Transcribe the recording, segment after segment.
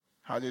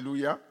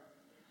Hallelujah.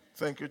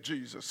 Thank you,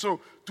 Jesus.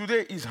 So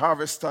today is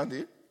Harvest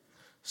Sunday.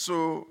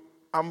 So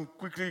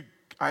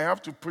I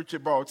have to preach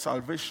about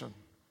salvation.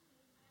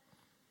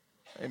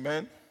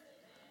 Amen.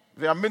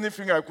 There are many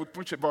things I could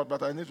preach about,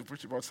 but I need to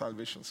preach about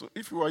salvation. So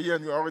if you are here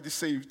and you are already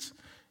saved,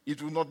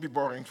 it will not be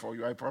boring for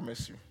you, I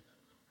promise you.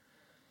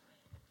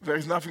 There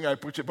is nothing I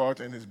preach about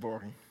and it's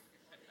boring.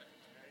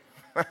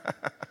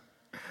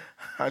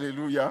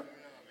 Hallelujah.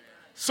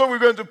 So we're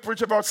going to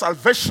preach about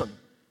salvation.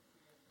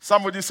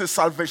 Somebody say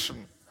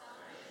salvation.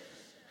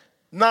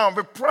 Now,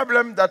 the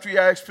problem that we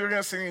are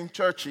experiencing in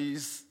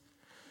churches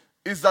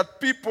is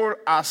that people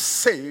are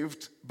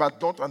saved but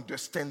don't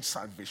understand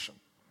salvation.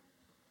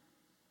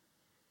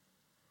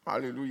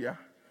 Hallelujah.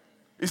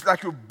 It's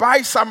like you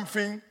buy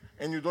something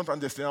and you don't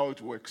understand how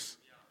it works.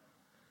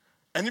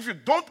 And if you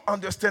don't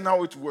understand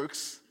how it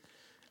works,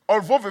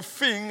 although the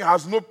thing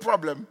has no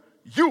problem,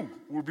 you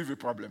will be the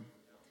problem.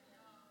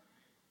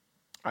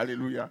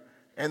 Hallelujah.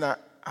 And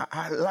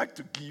I like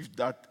to give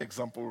that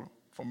example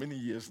for many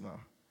years now.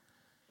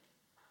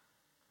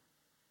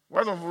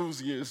 One of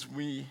those years,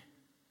 we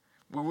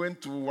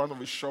went to one of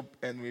the shops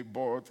and we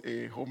bought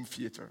a home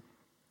theater.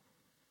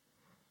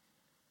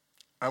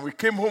 And we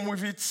came home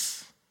with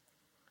it,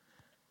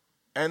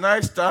 and I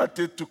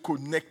started to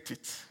connect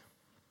it.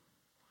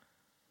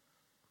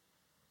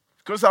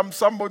 Because I'm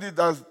somebody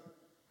that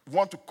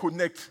want to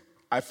connect,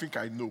 I think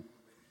I know.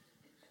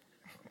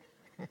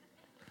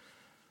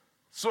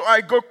 So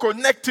I go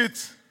connect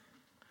it,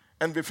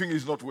 and the thing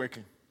is not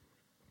working.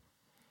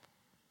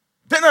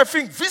 Then I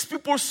think, these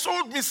people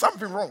sold me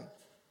something wrong.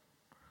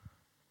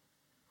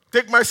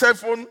 Take my cell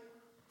phone,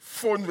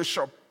 phone the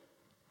shop.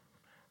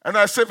 And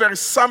I said, there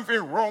is something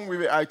wrong with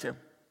the item.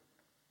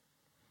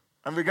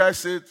 And the guy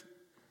said,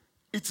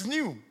 it's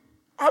new,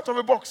 out of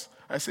the box.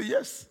 I said,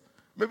 yes,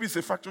 maybe it's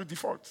a factory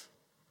default.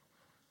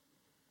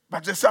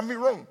 But there's something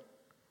wrong.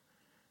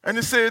 And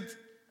he said,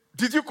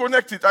 did you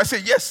connect it? I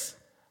said, yes.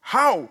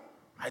 How?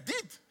 I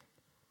did.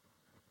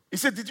 He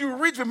said, did you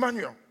read the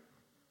manual?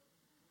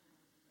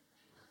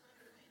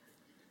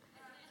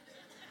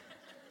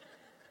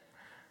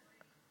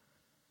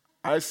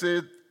 I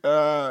said,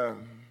 there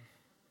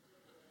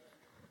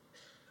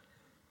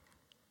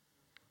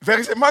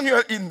is a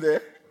manual in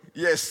there.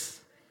 Yes.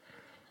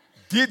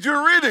 Did you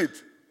read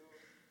it?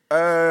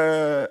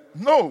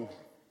 No.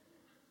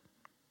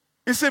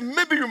 He said,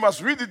 maybe you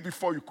must read it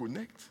before you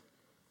connect.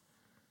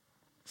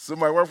 So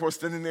my wife was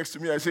standing next to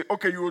me. I said,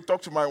 okay, you will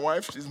talk to my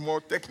wife. She's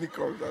more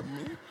technical than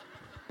me.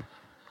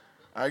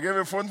 I gave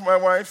a phone to my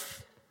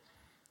wife,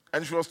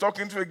 and she was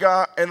talking to a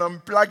guy, and I'm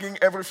plugging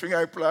everything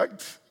I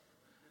plugged.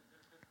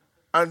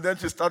 And then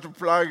she started to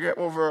plug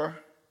over.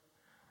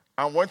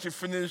 And when she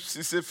finished,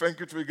 she said, thank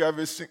you to the guy,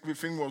 the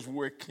thing was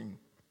working.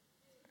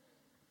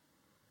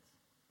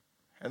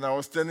 And I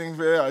was standing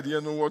there, I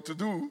didn't know what to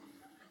do.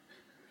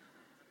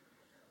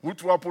 Who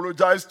to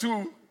apologize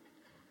to.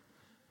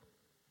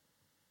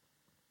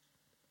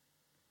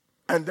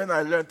 And then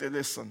I learned a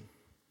lesson.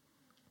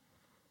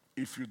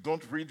 If you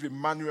don't read the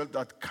manual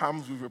that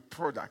comes with the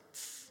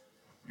products,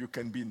 you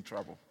can be in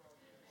trouble.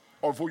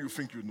 Although you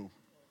think you know.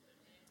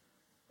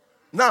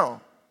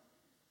 Now,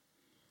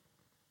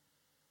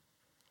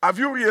 have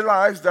you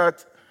realized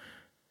that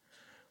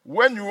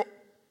when you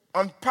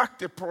unpack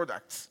the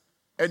product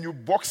and you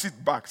box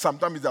it back,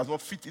 sometimes it does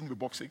not fit in the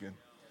box again?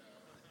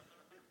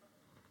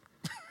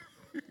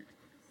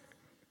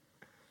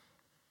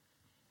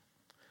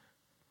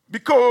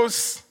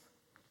 Because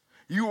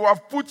you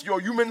have put your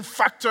human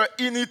factor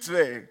in it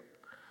there.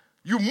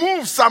 You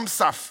move some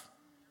stuff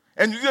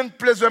and you didn't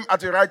place them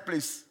at the right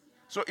place.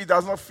 So it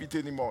does not fit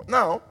anymore.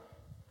 Now,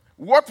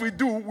 what we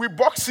do, we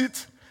box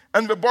it,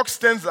 and the box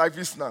stands like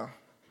this now.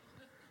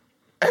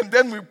 And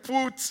then we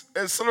put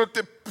a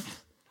sellotape,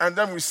 and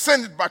then we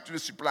send it back to the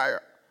supplier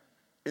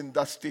in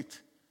that state.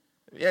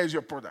 Here is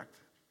your product.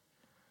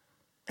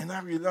 And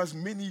I realized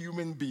many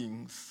human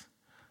beings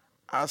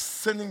are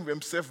sending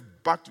themselves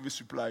back to the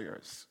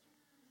suppliers.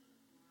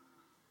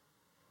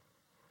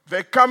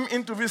 They come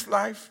into this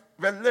life,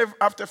 they live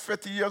after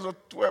 30 years or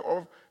 12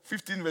 or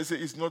 15, they say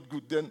it's not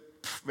good, then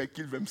they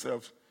kill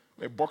themselves.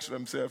 They box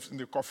themselves in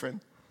the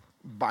coffin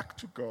back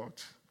to God.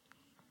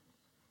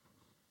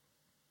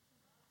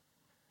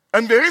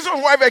 And the reason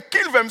why they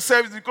kill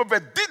themselves is because they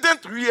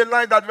didn't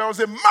realize that there was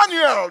a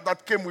manual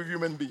that came with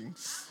human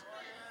beings.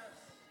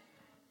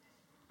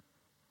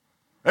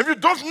 If you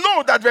don't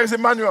know that there is a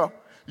manual,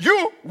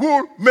 you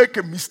will make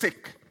a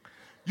mistake.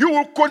 You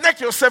will connect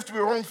yourself to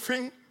the wrong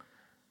thing,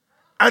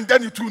 and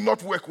then it will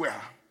not work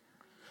well.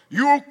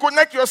 You will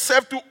connect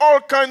yourself to all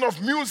kind of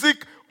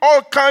music,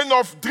 all kind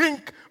of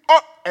drink,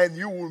 and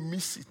you will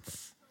miss it.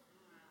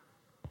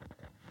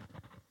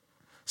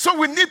 So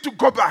we need to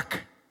go back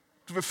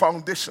to the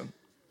foundation.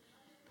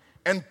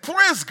 And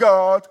praise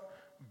God,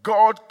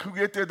 God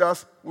created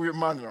us with a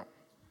manual.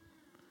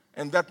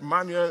 And that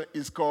manual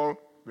is called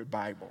the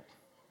Bible.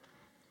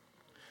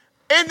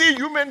 Any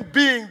human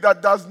being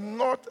that does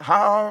not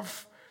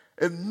have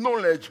a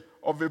knowledge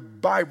of the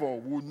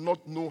Bible will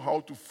not know how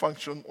to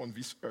function on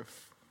this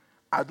earth.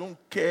 I don't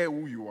care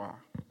who you are.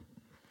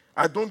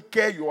 I don't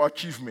care your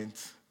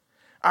achievements.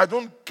 I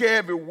don't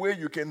care the way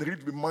you can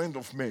read the mind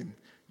of men.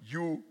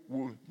 You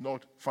will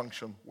not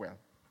function well.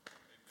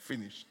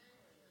 Finished.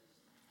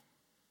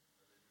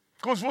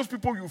 Because those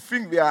people you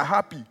think they are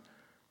happy,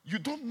 you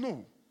don't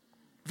know.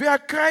 They are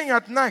crying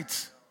at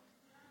night.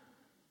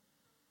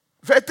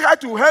 They try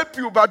to help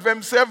you, but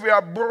themselves they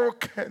are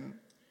broken.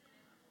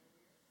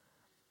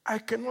 I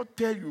cannot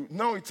tell you,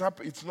 now it's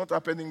not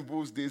happening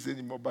those days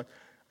anymore, but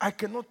I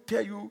cannot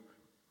tell you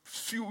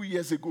few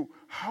years ago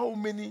how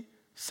many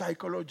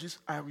psychologists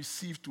I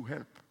received to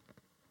help.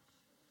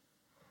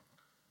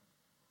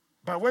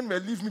 But when they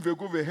leave me,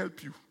 they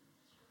help you.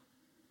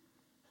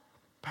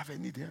 But they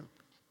need help.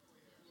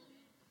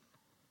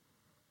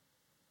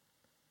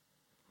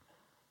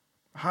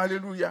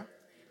 Hallelujah. Amen.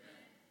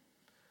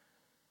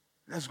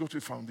 Let's go to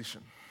the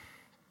foundation.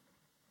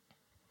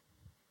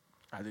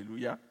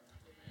 Hallelujah.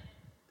 Amen.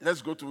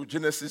 Let's go to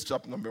Genesis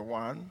chapter number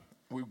 1.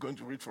 We're going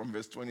to read from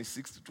verse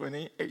 26 to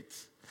 28.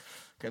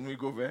 Can we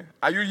go there?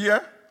 Are you here?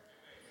 Amen.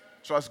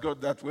 Trust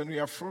God that when we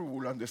are through,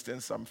 we'll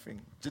understand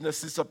something.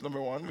 Genesis chapter number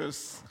 1,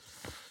 verse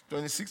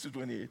 26 to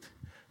 28.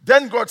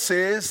 Then God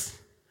says,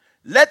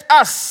 let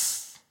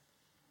us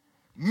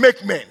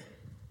make men.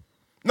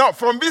 Now,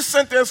 from this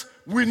sentence,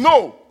 we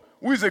know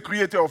who is the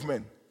creator of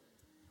men.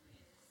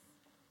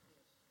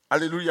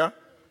 Hallelujah.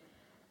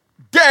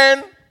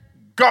 Then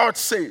God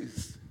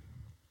says,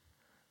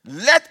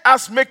 let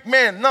us make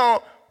men.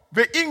 Now,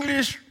 the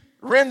English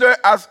render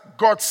as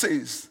God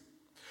says.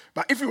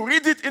 But if you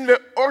read it in the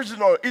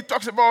original, it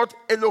talks about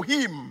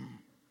Elohim.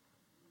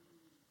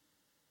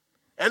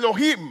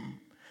 Elohim.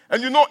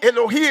 And you know,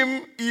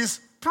 Elohim is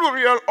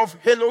plural of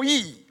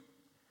Elohi.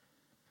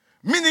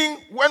 Meaning,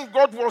 when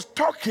God was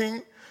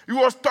talking, he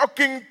was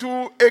talking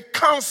to a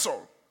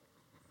council.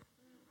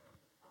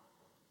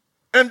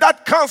 And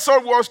that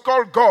council was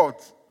called God.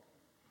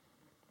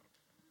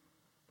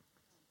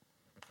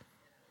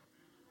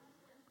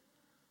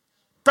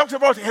 Talks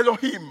about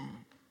Elohim.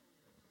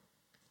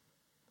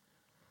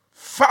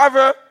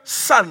 Father,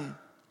 Son,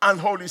 and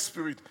Holy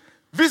Spirit.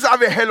 These are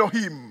the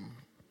Elohim.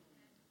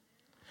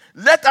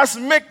 Let us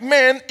make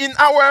men in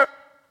our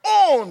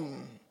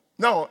own.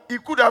 Now, he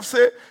could have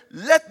said,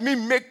 let me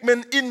make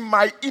men in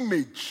my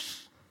image.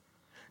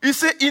 He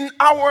said, in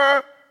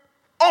our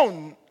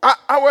own,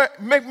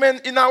 make men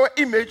in our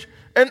image,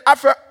 and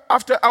after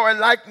our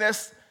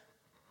likeness,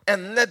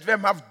 and let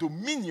them have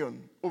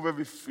dominion over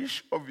the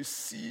fish of the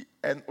sea,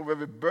 and over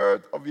the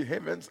bird of the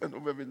heavens, and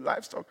over the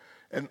livestock,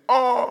 and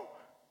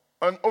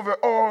over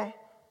all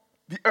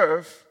the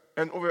earth,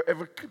 and over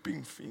every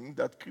creeping thing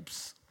that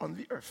creeps on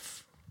the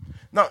earth.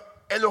 Now,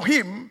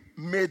 Elohim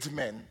made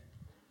men.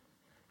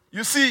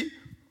 You see,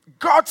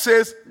 God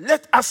says,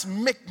 let us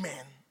make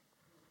men.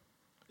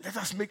 Let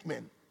us make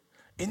men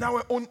in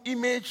our own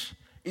image,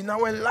 in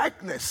our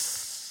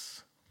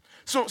likeness.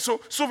 So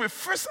the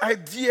first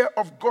idea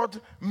of God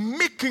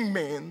making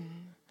men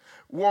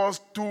was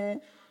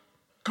to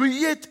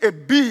create a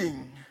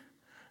being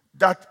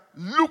that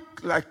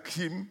looked like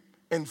him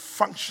and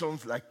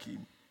functions like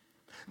him.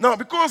 Now,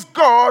 because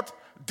God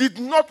did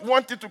not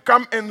want it to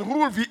come and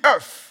rule the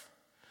earth,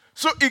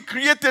 so he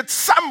created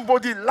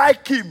somebody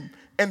like him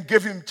and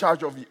gave him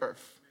charge of the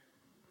earth.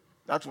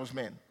 That was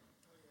man.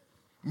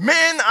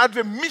 Man had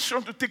the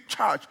mission to take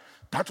charge.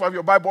 That's why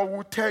your Bible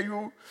will tell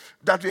you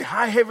that the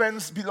high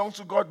heavens belong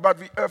to God, but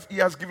the earth he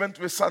has given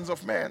to the sons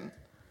of man.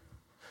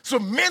 So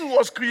man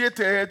was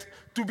created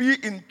to be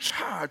in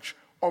charge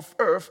of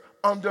earth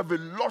under the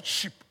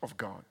lordship of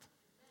God.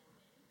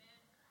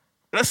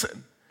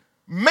 Listen,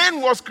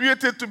 man was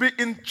created to be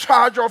in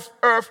charge of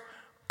earth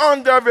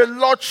under the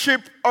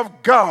lordship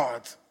of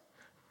God.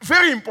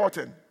 Very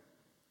important.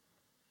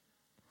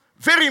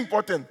 Very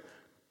important.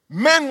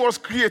 Man was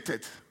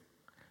created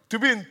to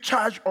be in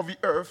charge of the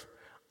earth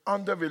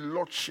under the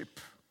lordship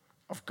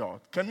of God.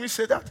 Can we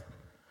say that?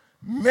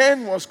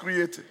 Man was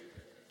created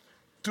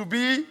to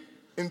be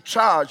in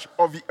charge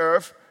of the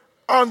earth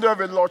under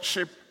the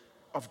lordship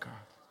of God.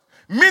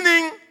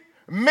 Meaning,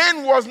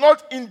 man was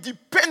not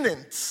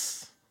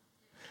independent.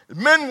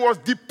 Man was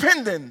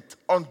dependent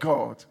on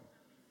God.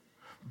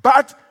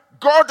 But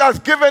God has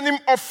given him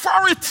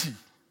authority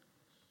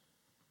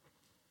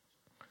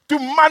to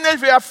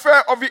manage the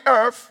affair of the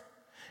earth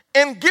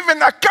and give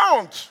an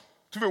account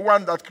to the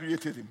one that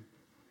created him.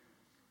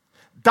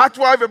 That's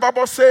why the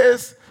Bible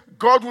says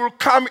God will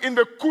come in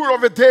the cool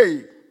of the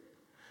day.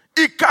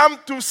 He comes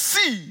to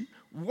see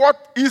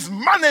what his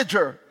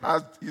manager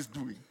is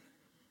doing.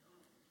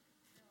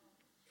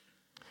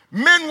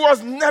 Man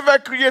was never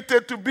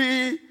created to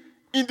be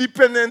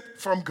independent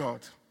from God.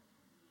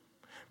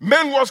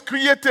 Man was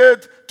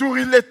created to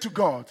relate to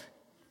God.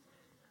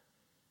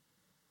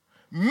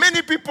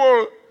 Many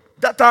people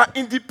that are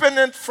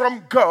independent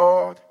from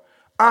God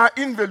are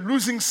in the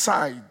losing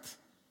side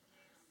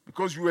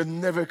because you were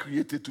never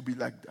created to be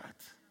like that.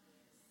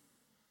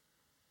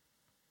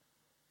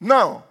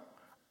 Now,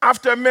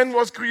 after man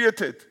was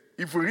created,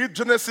 if we read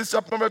Genesis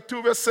chapter number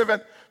 2, verse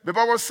 7, the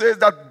Bible says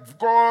that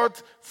God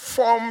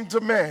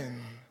formed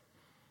man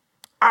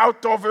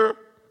out of the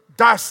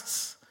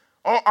dust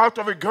or out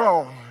of the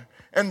ground,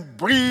 and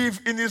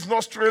breathed in his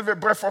nostril the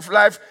breath of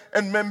life,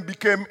 and man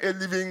became a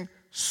living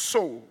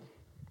soul.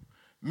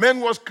 Man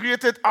was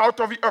created out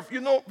of the earth.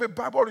 You know, the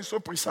Bible is so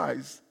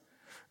precise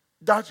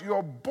that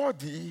your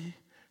body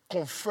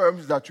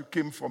confirms that you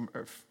came from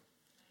earth.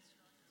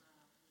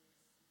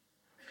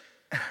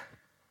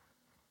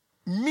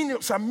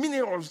 Some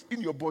minerals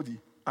in your body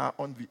are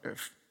on the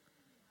earth.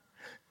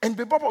 And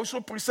the Bible is so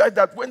precise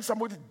that when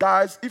somebody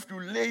dies, if you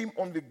lay him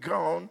on the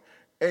ground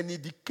and he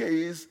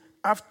decays,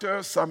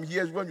 after some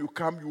years when you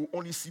come, you will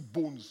only see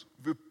bones.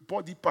 The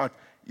body part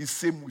is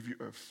same with the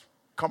earth.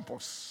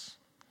 Campus.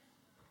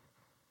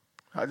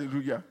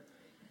 Hallelujah.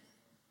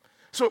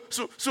 So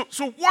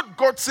what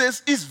God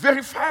says is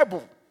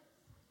verifiable.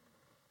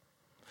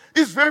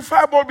 It's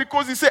verifiable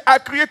because he said, I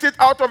created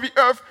out of the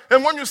earth.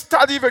 And when you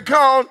study the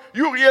ground,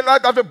 you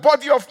realize that the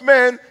body of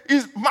man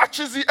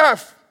matches the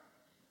earth.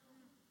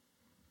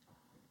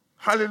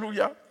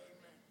 Hallelujah.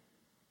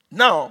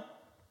 Now,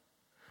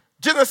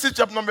 Genesis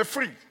chapter number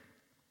 3.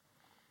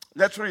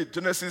 Let's read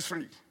Genesis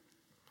 3.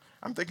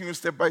 I'm taking you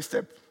step by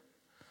step.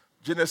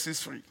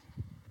 Genesis 3.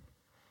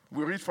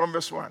 We read from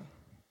verse 1.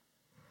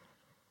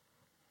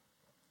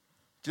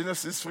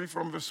 Genesis 3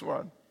 from verse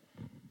 1.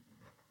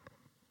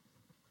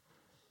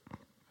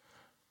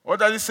 What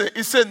does it say?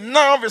 It said,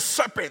 now the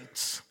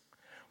serpent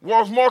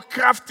was more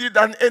crafty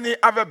than any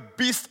other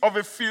beast of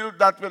the field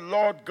that the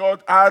Lord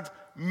God had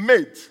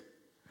made.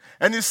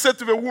 And he said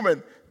to the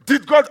woman,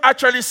 did God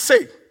actually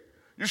say,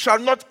 you shall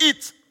not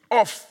eat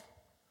of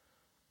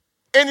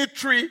any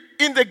tree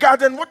in the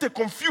garden? What a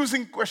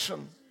confusing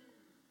question.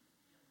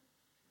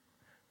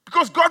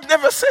 Because God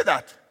never said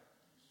that.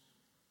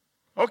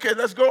 Okay,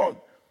 let's go on.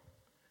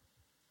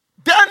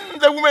 Then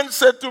the woman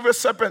said to the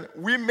serpent,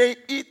 we may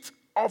eat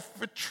of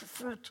the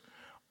fruit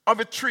of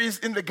the trees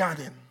in the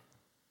garden.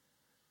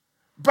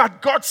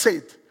 But God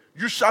said,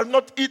 you shall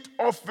not eat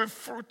of the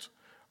fruit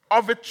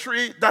of a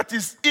tree that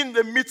is in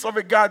the midst of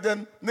a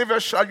garden, never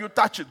shall you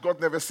touch it.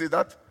 God never said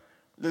that,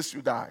 lest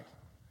you die.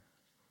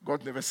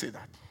 God never said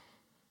that.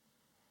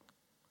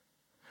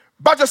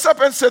 But the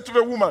serpent said to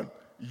the woman,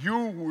 you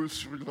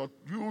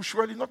will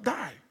surely not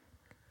die.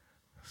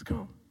 Let's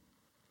go.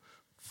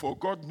 For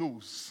God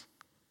knows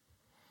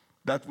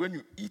that when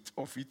you eat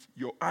of it,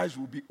 your eyes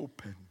will be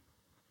open.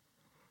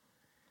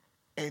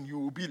 And you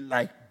will be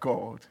like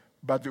God.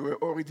 But they were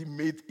already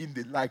made in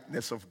the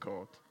likeness of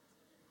God.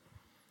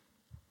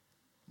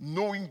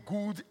 Knowing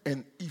good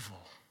and evil.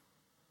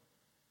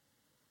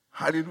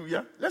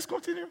 Hallelujah. Let's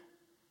continue.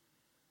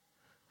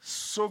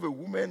 So the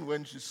woman,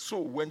 when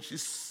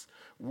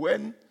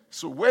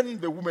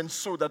the woman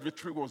saw that the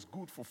tree was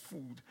good for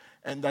food,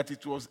 and that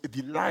it was a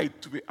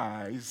delight to the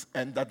eyes,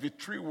 and that the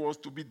tree was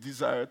to be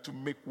desired to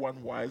make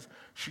one wise,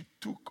 she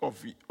took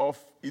of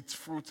its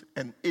fruit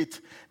and ate,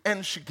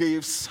 and she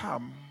gave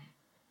some.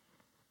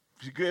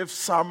 She gave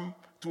some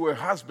to her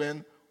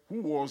husband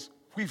who was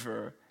with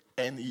her,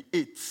 and he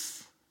ate.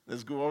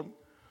 Let's go on.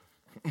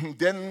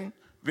 Then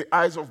the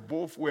eyes of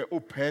both were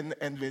open,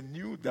 and they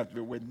knew that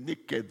they were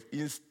naked.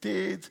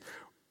 Instead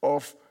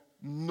of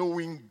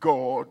knowing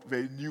God,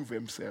 they knew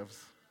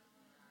themselves.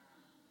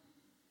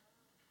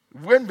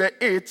 When they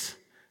ate,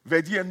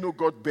 they didn't know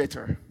God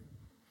better.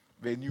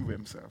 They knew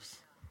themselves.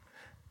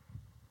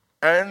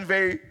 And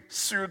they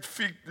sewed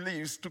fig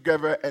leaves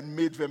together and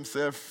made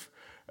themselves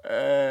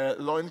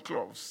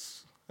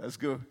loincloths. Let's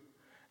go.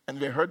 And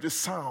they heard the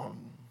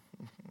sound.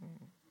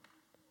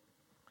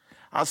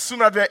 As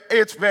soon as they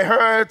ate, they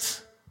heard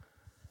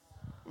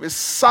the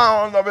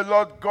sound of the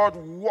Lord God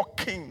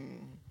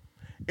walking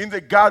in the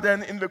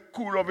garden in the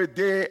cool of the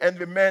day, and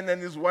the man and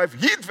his wife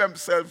hid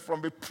themselves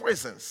from the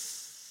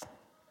presence.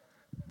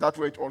 That's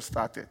where it all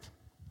started.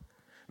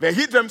 They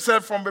hid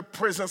themselves from the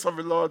presence of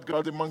the Lord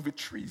God among the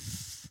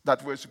trees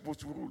that were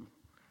supposed to rule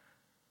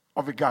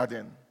of the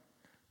garden.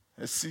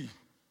 Let's see.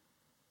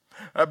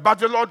 But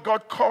the Lord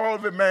God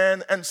called the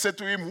man and said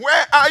to him,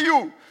 where are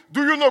you?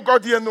 Do you know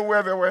God didn't know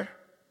where they were?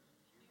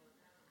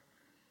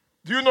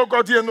 Do you know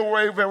God didn't know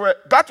where they were?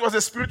 That was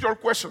a spiritual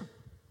question.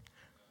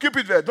 Keep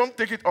it there. Don't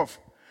take it off.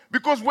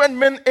 Because when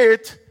men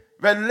ate,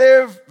 they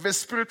left the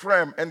spirit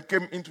realm and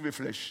came into the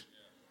flesh.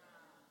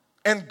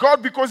 And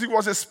God, because he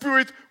was a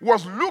spirit,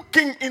 was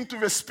looking into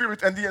the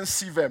spirit and didn't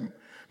see them.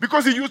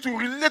 Because he used to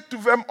relate to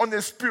them on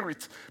a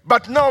spirit.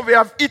 But now they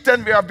have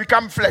eaten, they have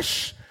become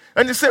flesh.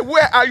 And he said,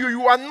 where are you?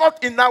 You are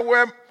not in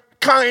our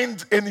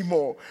kind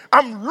anymore.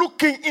 I'm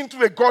looking into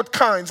the God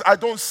kinds. I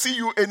don't see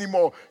you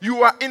anymore.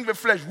 You are in the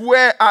flesh.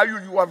 Where are you?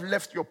 You have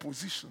left your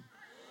position.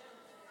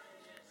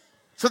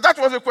 So that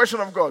was the question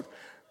of God.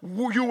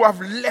 You have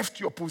left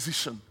your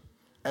position.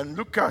 And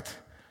look at,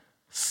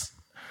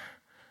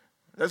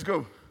 let's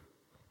go.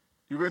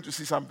 You're going to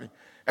see something.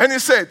 And he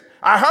said,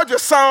 I heard the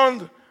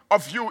sound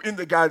of you in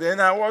the garden,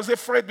 and I was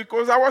afraid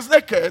because I was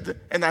naked,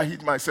 and I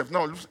hid myself.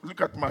 Now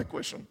look at my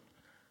question.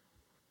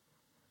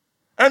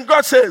 And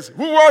God says,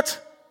 who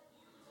what?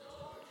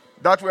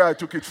 That's where I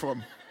took it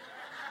from.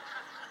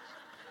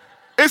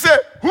 He said,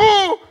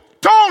 who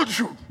told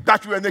you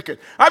that you were naked?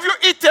 Have you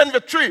eaten the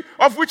tree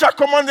of which I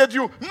commanded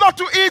you not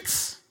to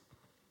eat?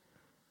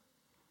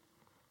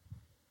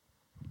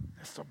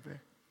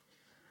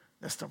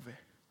 Let's stop there.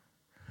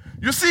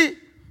 You see,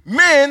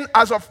 man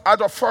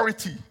had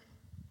authority.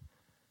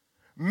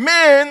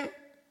 Man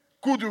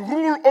could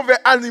rule over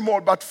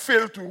animal but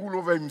failed to rule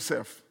over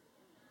himself.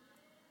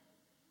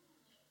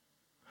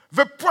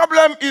 The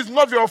problem is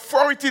not the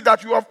authority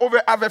that you have over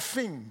other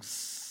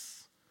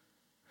things.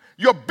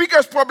 Your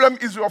biggest problem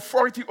is your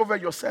authority over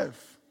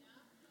yourself.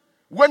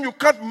 When you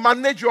can't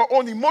manage your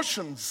own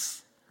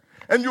emotions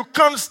and you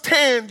can't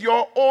stand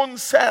your own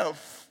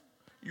self,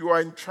 you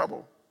are in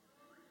trouble.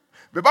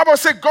 The Bible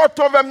says God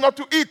told them not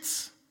to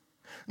eat.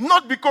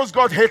 Not because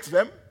God hates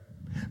them,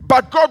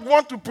 but God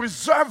wants to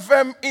preserve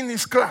them in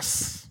his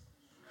class.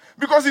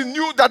 Because he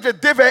knew that the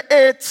day they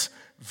ate,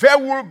 they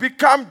will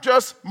become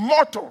just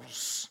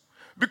mortals.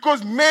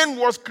 Because man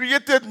was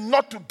created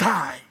not to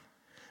die.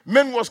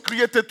 Man was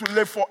created to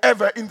live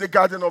forever in the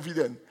Garden of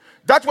Eden.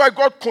 That's why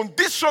God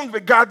conditioned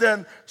the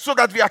garden so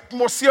that the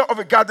atmosphere of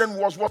the garden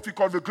was what we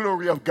call the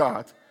glory of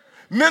God.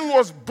 Man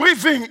was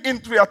breathing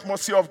into the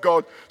atmosphere of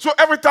God. So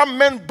every time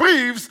man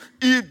breathes,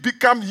 he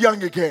becomes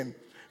young again.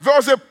 There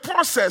was a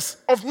process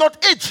of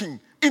not aging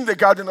in the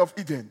Garden of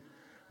Eden.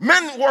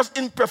 Man was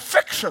in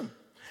perfection.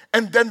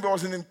 And then there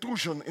was an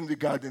intrusion in the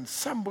garden.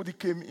 Somebody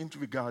came into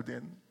the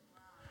garden.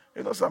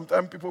 You know,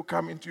 sometimes people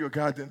come into your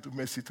garden to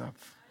mess it up.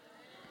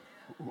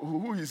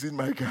 Who is in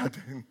my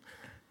garden?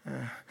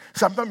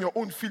 Sometimes your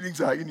own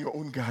feelings are in your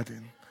own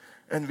garden.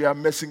 And they are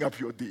messing up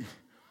your day.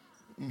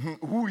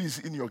 Who is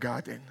in your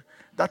garden?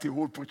 That's a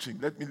whole preaching.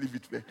 Let me leave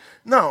it there.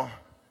 Now,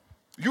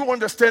 you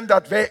understand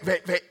that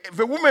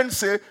the woman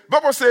say,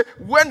 Bible say,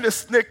 when the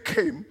snake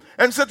came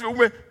and said to the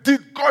woman,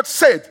 did God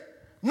say it?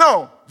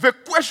 Now, the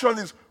question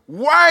is,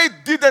 why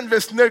didn't the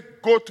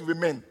snake go to the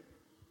men?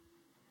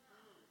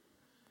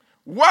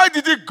 Why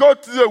did it go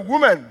to the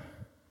woman?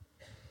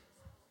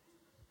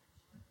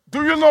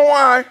 Do you know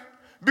why?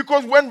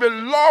 Because when the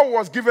law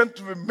was given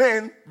to the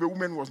men, the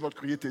woman was not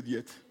created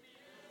yet.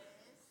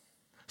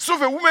 So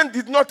the woman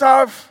did not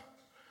have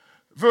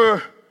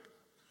the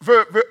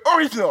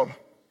original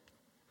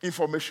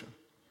information.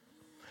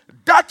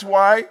 That's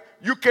why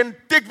you can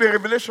take the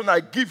revelation I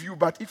give you,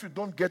 but if you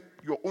don't get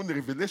your own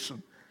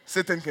revelation,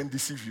 Satan can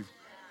deceive you.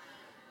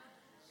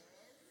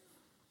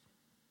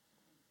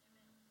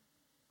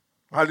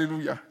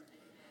 Hallelujah.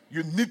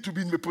 You need to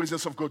be in the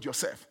presence of God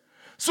yourself.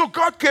 So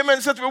God came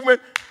and said to the woman,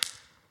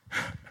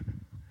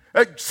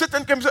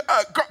 Satan came and said,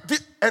 God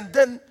did. And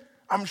then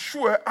I'm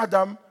sure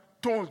Adam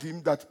told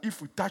him that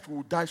if we touch, we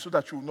will die so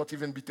that you will not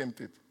even be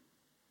tempted.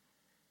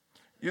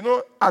 You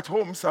know, at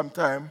home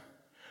sometime,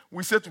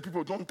 we say to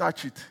people, don't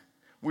touch it.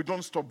 We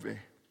don't stop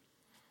there.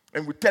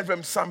 And we tell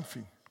them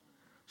something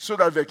so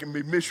that they can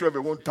make sure they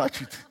won't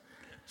touch it.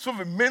 So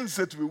the men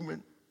said to the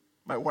woman,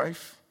 my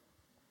wife,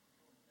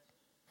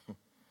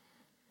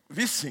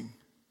 this thing,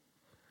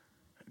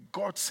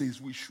 God says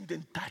we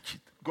shouldn't touch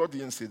it. God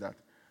didn't say that.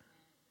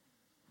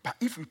 But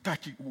if you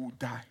touch it, we will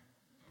die.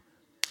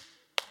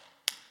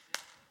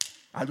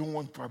 I don't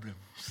want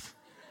problems.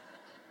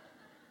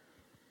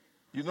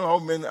 You know how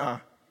men are?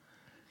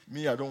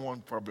 Me, I don't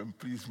want problem.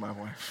 Please, my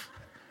wife.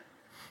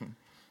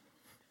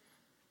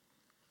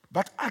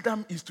 But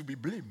Adam is to be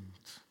blamed.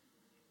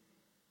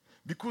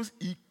 Because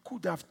he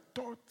could have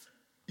taught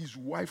his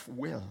wife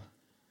well.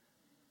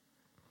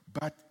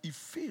 But he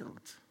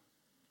failed.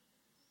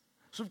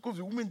 So because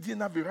the woman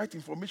didn't have the right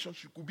information,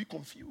 she could be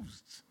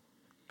confused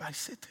by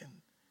Satan.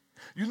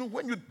 You know,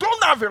 when you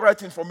don't have the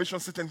right information,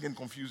 Satan can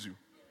confuse you.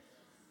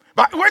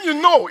 But when you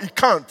know, he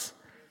can't.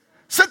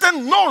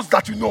 Satan knows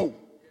that you know.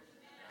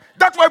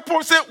 That's why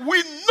Paul said,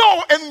 we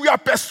know and we are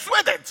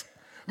persuaded.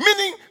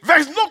 Meaning, there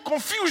is no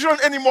confusion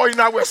anymore in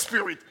our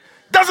spirit.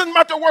 Doesn't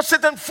matter what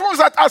Satan throws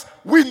at us,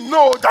 we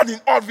know that in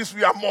all this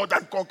we are more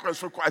than conquerors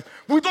for Christ.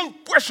 We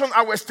don't question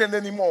our stand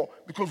anymore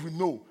because we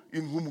know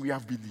in whom we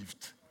have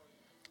believed.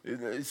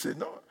 He said,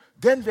 no.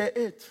 Then they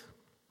ate.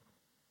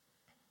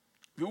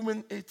 The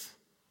woman ate.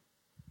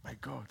 My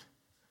God.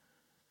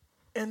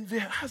 And their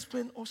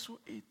husband also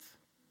ate.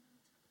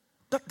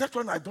 That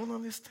one I don't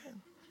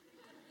understand.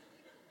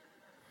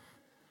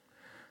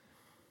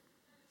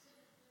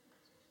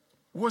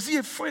 Was he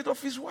afraid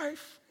of his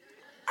wife?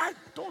 I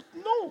don't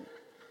know.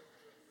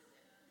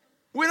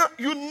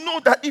 You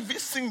know that if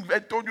this thing I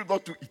told you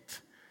not to eat.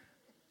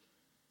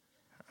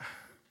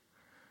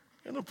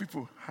 You know,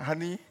 people,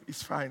 honey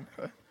is fine.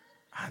 Huh?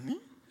 Honey?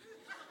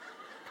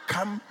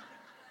 Come,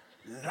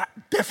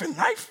 death and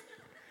life?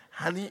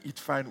 Honey, it's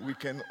fine. We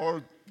can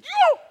all.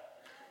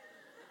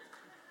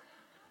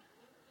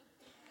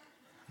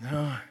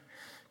 No,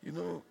 you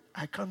know,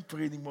 I can't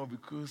pray anymore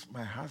because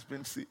my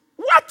husband said,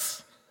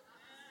 what?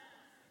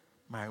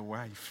 My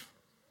wife.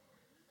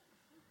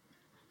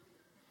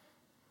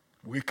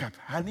 Wake up.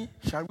 Honey,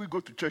 shall we go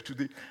to church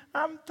today?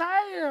 I'm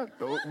tired.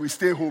 No, we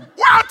stay home.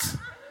 What?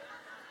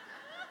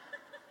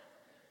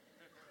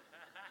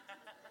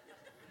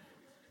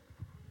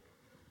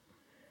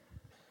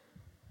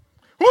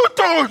 Who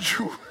told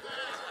you?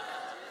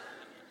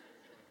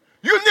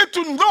 You need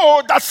to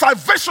know that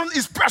salvation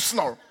is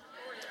personal.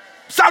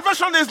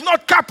 Salvation is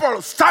not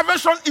couple.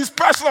 Salvation is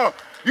personal.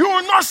 You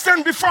will not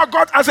stand before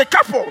God as a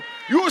couple.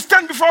 You will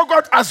stand before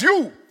God as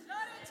you.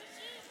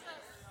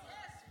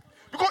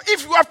 Because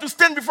if you have to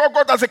stand before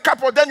God as a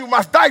couple, then you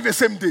must die the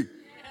same day.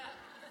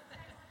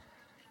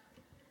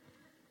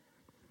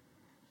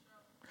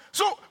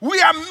 So we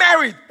are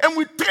married and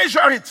we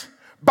treasure it.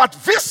 But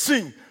this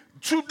thing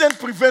shouldn't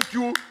prevent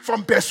you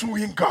from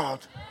pursuing God.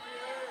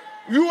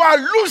 You are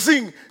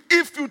losing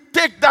if you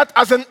take that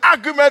as an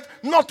argument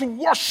not to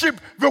worship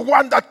the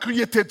one that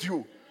created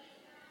you.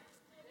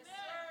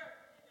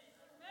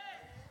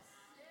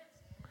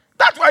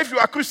 That's why if you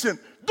are Christian,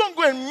 don't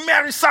go and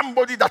marry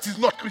somebody that is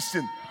not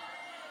Christian.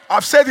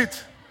 I've said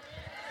it.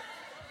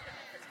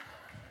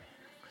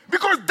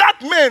 Because that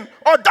man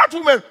or that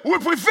woman will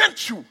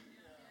prevent you.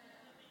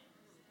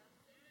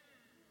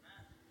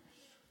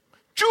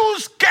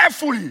 Choose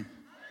carefully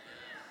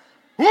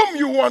whom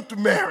you want to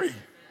marry.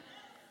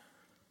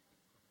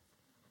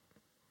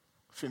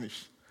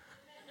 Finish.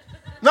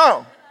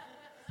 Now,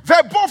 they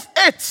both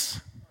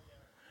ate.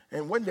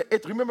 And when they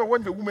ate, remember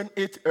when the woman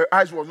ate, her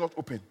eyes were not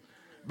open.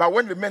 But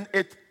when the men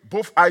ate,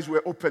 both eyes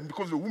were open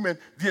because the woman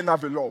didn't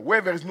have a law.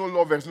 Where there is no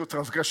law, there is no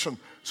transgression.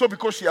 So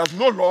because she has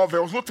no law,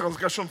 there was no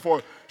transgression for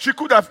her. She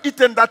could have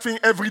eaten that thing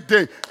every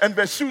day, and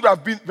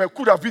there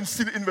could have been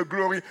still in the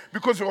glory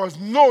because there was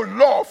no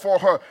law for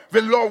her.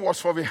 The law was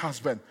for the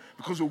husband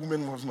because the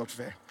woman was not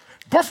there.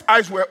 Both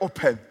eyes were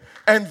open,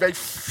 and they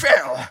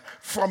fell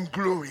from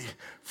glory.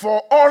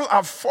 For all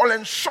have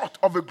fallen short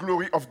of the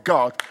glory of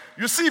God.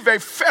 You see, they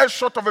fell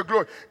short of the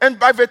glory. And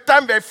by the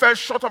time they fell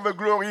short of the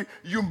glory,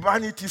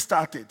 humanity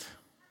started.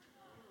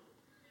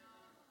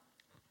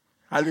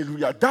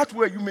 Hallelujah. That's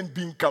where human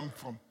beings come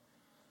from.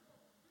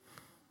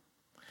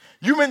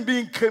 Human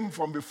being came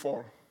from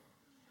before.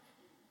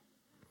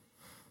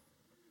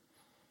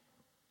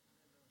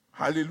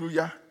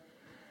 Hallelujah.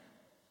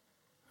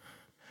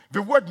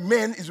 The word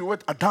man is the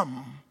word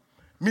Adam,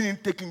 meaning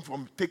taken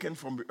from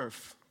the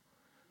earth.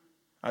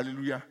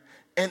 Hallelujah.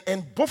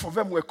 And both of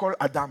them were called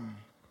Adam.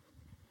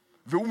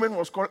 The woman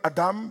was called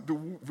Adam,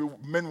 the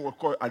men were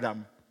called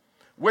Adam.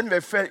 When they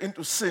fell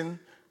into sin,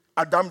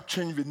 Adam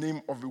changed the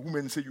name of the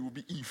woman and said, you will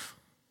be Eve.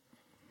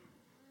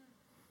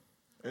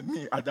 And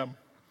me, Adam.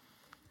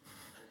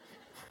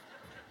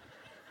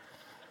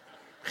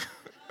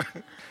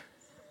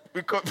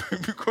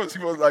 because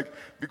he was like,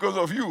 because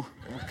of you.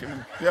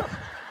 Yeah.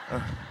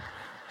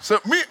 So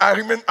me, I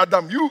remain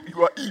Adam. You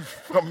are Eve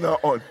from now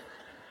on.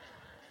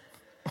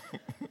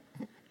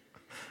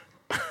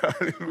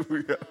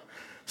 Hallelujah.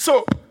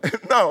 So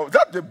now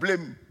that's the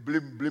blame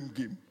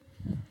game.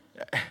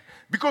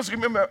 Because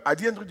remember, at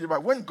the end of the day,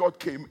 when God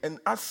came and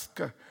asked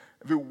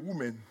the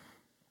woman,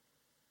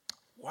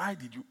 why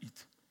did you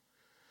eat?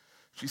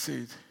 She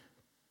said,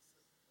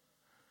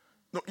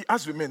 no, he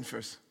asked the man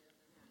first,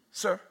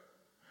 sir,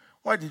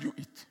 why did you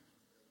eat?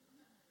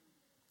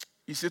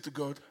 He said to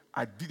God,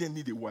 I didn't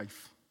need a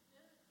wife.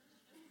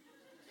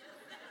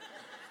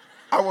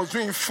 I was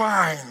doing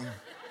fine.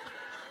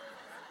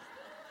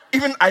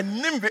 Even I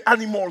named the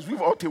animals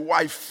without a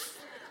wife.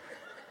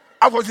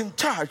 I was in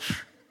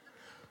charge.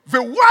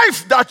 The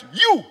wife that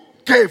you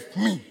gave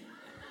me.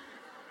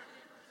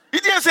 He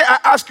didn't say, I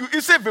asked you.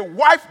 He said, the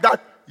wife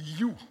that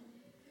you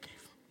gave me.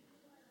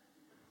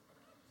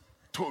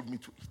 Told me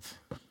to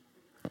eat.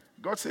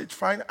 God said,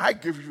 fine, I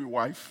gave you a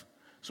wife.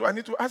 So I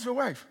need to ask the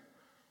wife.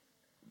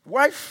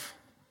 Wife,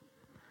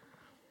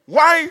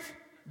 why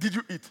did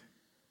you eat?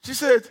 She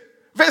said,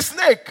 the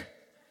snake.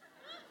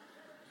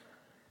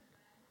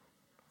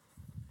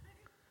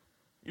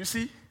 You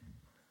see,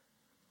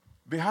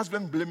 the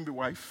husband blamed the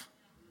wife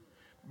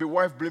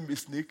blamed the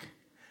snake,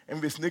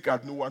 and the snake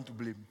had no one to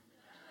blame.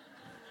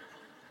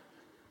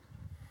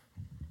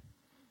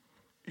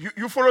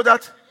 You follow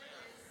that?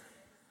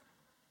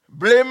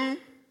 Blame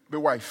the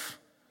wife,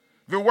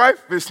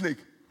 the snake.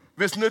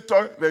 The snake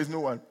thought there is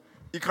no one.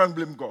 He can't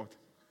blame God.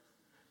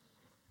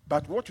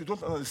 But what you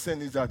don't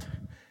understand is that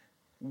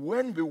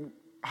when the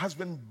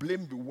husband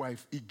blamed the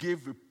wife, he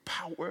gave the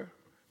power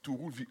to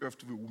rule the earth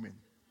to the woman.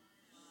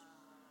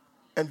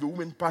 And the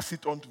woman passed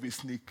it on to the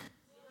snake.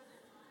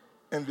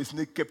 And the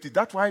snake kept it.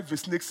 That's why the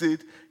snake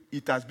said,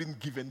 it has been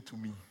given to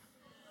me.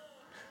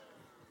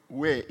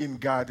 Where? In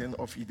Garden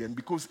of Eden.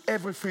 Because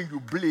everything you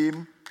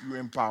blame, you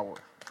empower.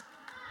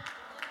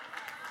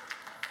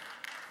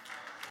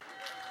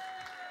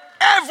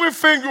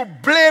 Everything you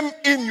blame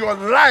in your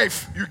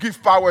life, you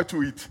give power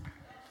to it.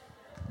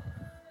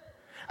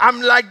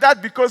 I'm like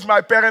that because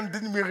my parents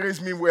didn't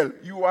raise me well.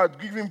 You are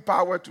giving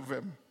power to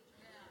them.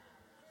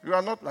 You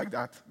are not like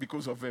that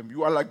because of them.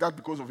 You are like that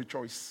because of a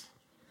choice.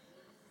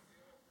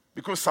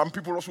 Because some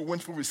people also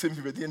went through the same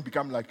thing, but didn't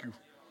become like you.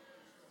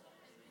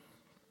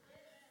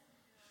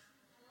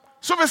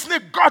 So the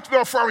snake got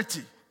the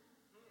authority.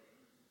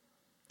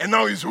 And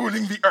now he's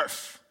ruling the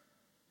earth.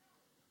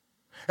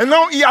 And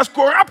now he has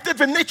corrupted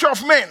the nature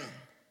of men.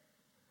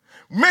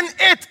 Men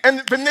ate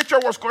and the nature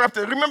was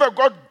corrupted. Remember,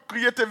 God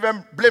created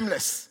them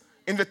blameless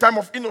in the time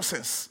of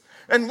innocence.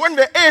 And when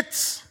they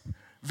ate,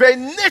 their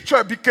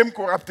nature became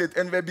corrupted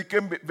and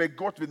they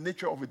got the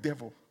nature of a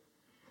devil.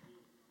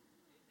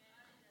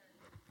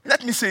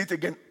 Let me say it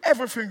again.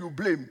 Everything you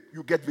blame,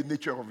 you get the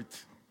nature of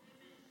it.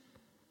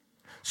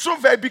 So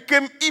they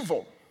became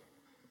evil.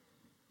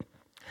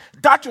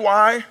 That's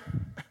why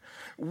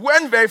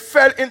when they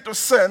fell into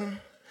sin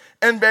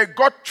and they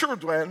got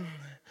children,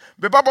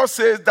 the Bible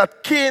says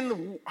that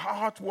Cain's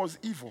heart was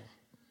evil.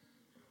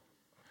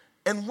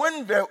 And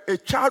when a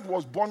child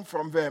was born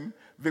from them,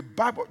 the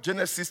Bible,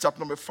 Genesis chapter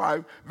number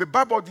 5, the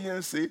Bible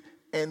didn't say,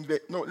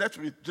 let's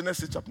read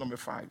Genesis chapter number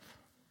 5,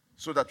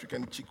 so that you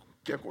can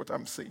check what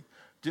I'm saying.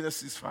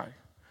 Genesis 5.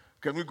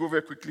 Can we go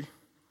very quickly?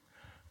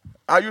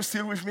 Are you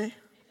still with me? Yes.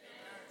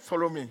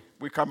 Follow me.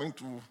 We're coming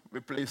to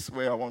the place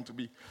where I want to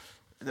be.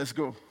 Let's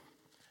go.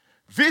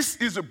 This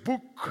is a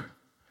book,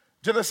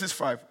 Genesis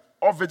 5,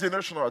 of the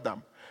generation of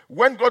Adam.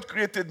 When God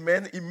created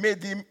man, he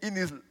made him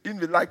in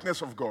the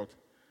likeness of God.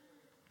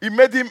 He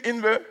made him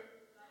in the...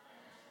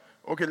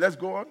 Okay, let's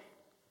go on.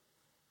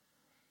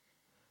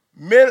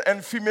 Male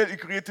and female, he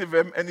created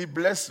them, and he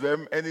blessed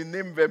them, and he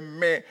named them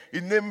men.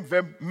 He named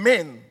them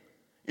men.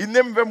 He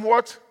named them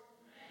what?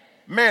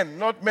 Men,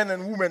 not men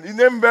and women. He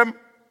named them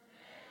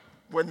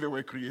when they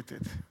were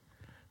created.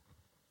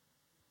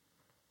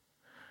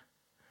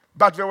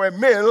 But they were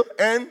male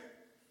and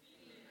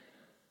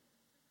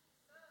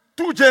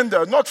two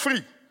gender, not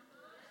three.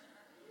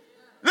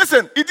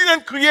 Listen, he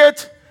didn't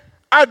create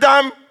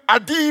Adam,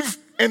 Adiv,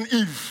 and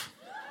Eve.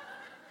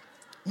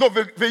 No,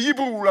 the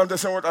Hebrew will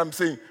understand what I'm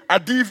saying.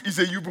 Adiv is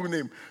a Hebrew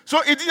name.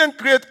 So he didn't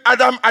create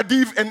Adam,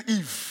 Adiv, and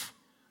Eve.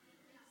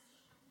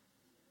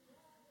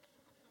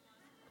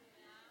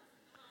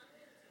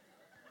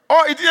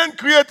 Or he didn't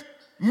create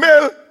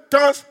male,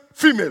 trans,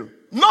 female.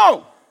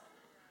 No.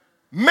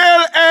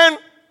 Male and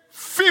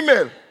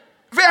female.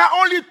 There are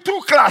only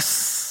two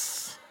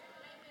classes.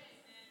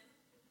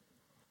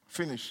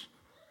 Finish.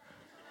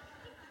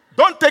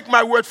 Don't take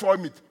my word for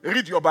it.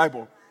 Read your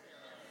Bible.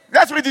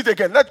 Let's read it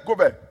again. Let's go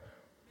back.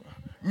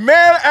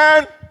 Male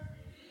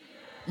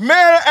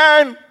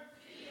and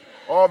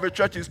oh, the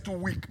church is too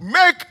weak.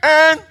 Make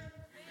and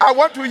I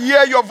want to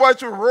hear your voice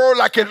to roar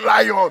like a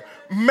lion.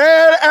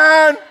 Male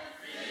and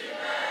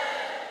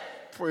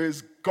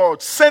praise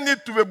God. Send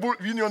it to the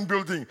Union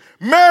Building.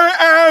 Male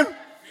and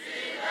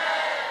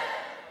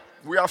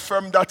we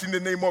affirm that in the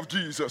name of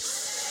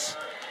Jesus.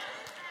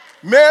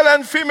 Male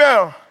and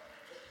female.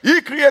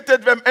 He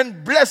created them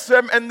and blessed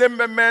them and named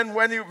them men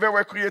when they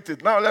were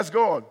created. Now let's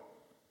go on.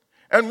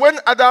 And when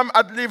Adam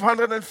had lived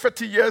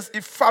 130 years, he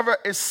fathered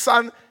a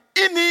son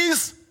in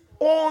his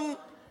own,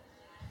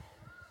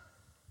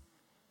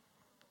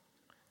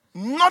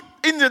 not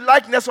in the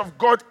likeness of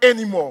God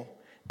anymore,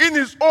 in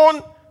his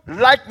own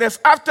likeness,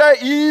 after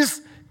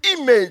his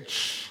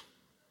image.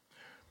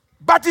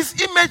 But his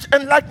image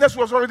and likeness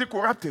was already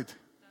corrupted.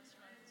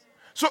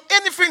 So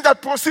anything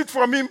that proceeds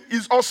from him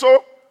is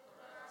also,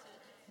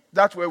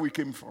 that's where we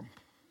came from.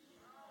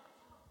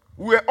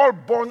 We were all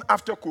born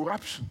after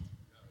corruption.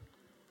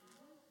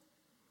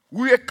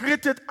 We were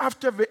created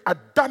after the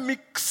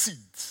Adamic seed.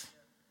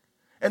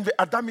 And the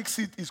Adamic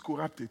seed is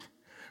corrupted.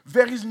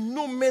 There is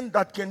no man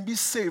that can be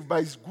saved by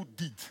his good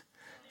deed.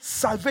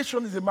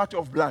 Salvation is a matter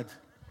of blood.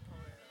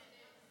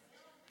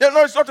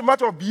 No, it's not a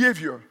matter of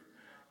behavior.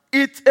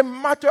 It's a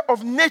matter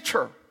of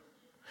nature.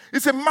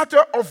 It's a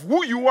matter of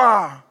who you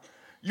are.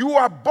 We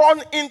were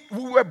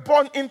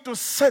born into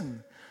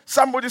sin.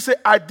 Somebody say,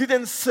 I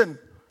didn't sin.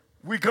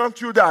 We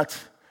grant you that.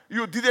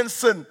 You didn't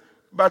sin,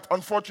 but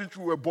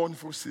unfortunately, you were born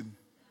for sin.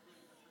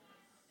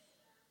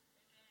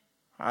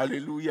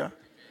 Hallelujah.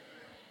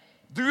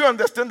 Do you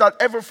understand that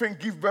everything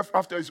gives birth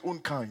after its own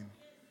kind?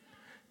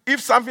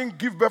 If something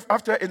gives birth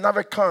after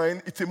another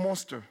kind, it's a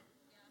monster.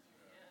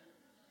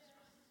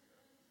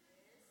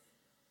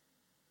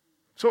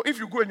 So if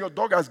you go and your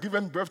dog has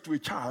given birth to a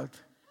child,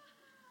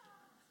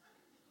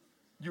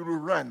 you will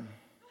run.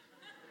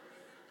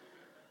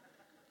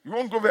 You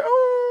won't go there,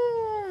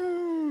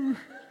 oh.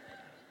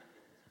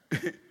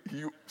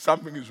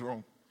 Something is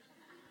wrong.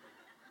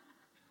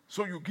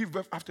 So you give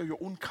birth after your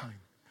own kind.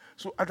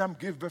 So Adam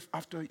gave birth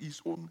after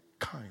his own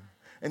kind.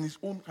 And his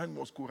own kind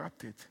was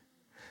corrupted.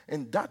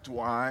 And that's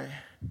why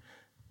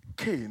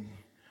Cain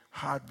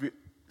had the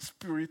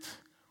spirit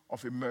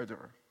of a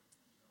murderer.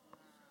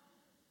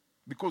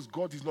 Because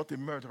God is not a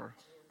murderer.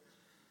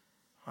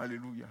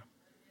 Hallelujah.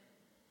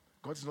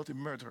 God is not a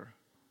murderer.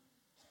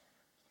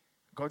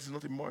 God is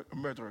not a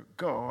murderer.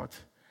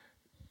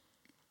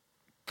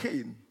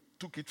 Cain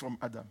took it from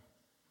Adam.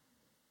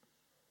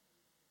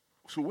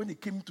 So when he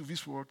came into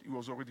this world, he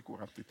was already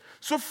corrupted.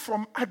 So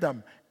from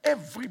Adam,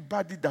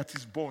 everybody that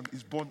is born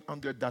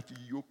under that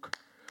yoke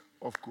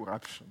of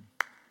corruption.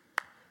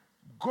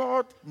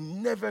 God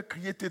never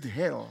created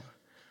hell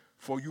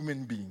for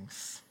human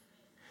beings.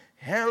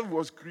 Hell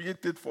was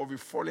created for the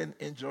fallen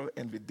angel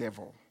and the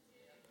devil.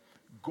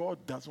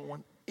 God doesn't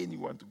want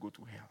anyone to go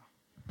to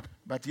hell.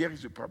 But here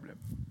is the problem.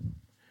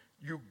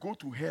 You go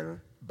to hell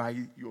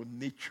by your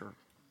nature.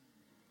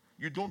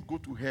 You don't go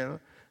to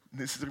hell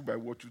necessarily by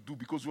what you do,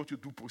 because what you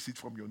do proceeds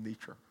from your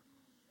nature.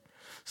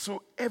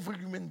 So every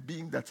human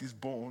being that is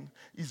born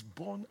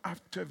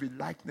after the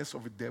likeness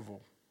of the devil.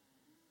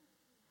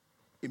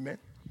 Amen?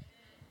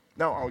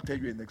 Now I'll tell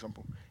you an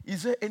example.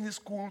 Is there any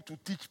school to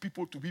teach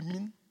people to be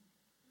mean?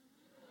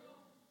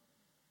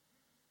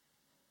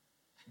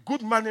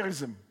 Good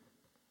mannerism,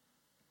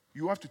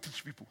 you have to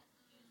teach people.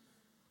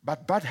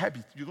 But bad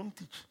habit, you don't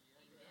teach.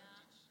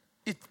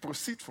 It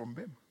proceeds from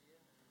them.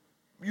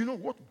 You know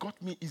what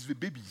got me is the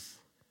babies.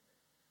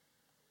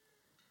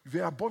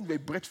 They are born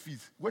with breastfeed.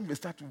 When they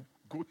start to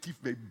grow teeth,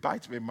 they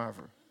bite their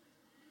mother.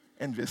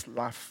 And they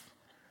laugh.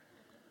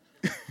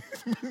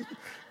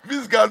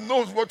 This guy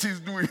knows what he's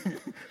doing.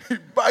 He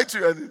bites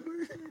you and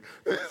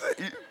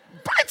he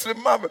bites the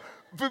mother.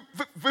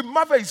 The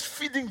mother is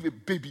feeding the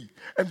baby,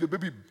 and the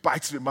baby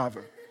bites the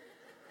mother.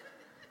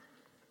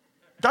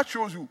 That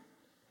shows you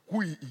who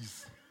he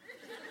is.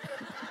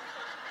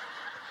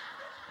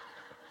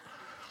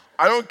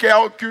 I don't care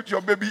how cute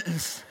your baby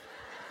is.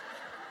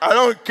 I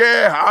don't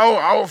care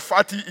how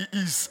fatty he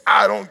is.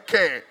 I don't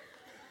care.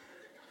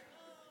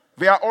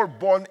 They are all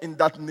born in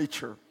that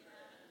nature.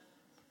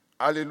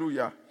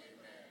 Hallelujah.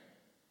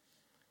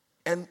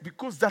 And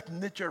because that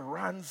nature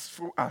runs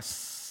through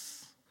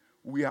us,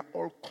 we are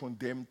all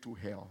condemned to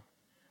hell.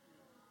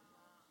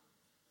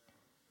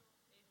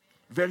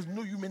 There is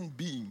no human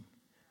being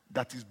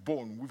that is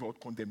born without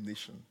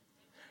condemnation,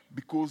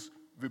 because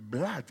the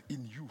blood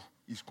in you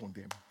is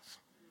condemned.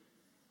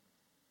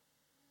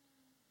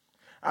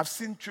 I've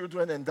seen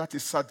children, and that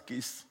is a sad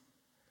case,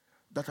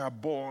 that are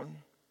born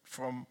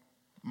from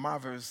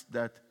mothers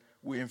that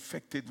were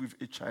infected with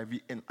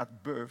HIV, and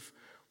at birth,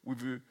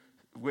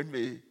 when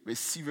they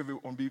see the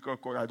umbilical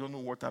cord, I don't know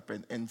what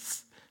happened, and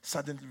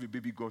suddenly the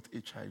baby got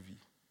HIV.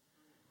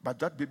 But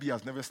that baby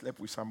has never slept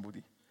with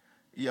somebody.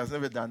 He has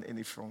never done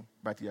anything,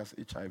 but he has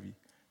HIV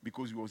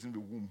because he was in the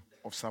womb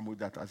of somebody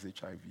that has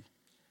HIV.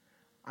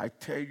 I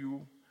tell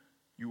you,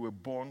 you were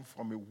born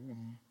from a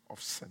womb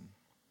of sin.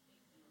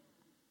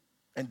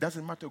 And it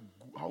doesn't matter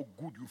how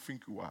good you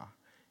think you are,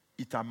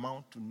 it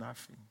amounts to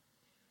nothing.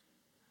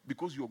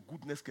 Because your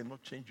goodness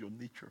cannot change your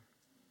nature.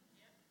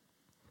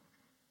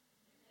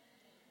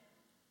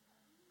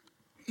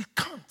 It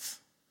can't.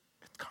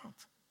 It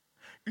can't.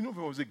 You know,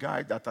 there was a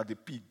guy that had a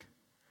pig,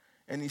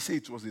 and he said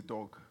it was a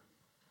dog.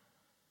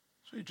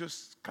 So he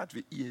just cut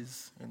the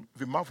ears, and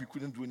the mouth, he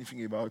couldn't do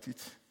anything about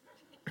it.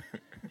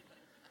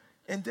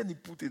 And then he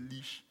put a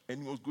leash,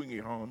 and he was going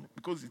around,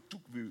 because he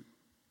took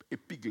a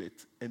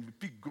piglet, and the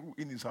pig grew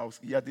in his house.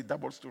 He had a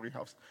double-story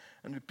house,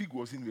 and the pig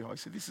was in the house.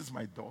 He said, "This is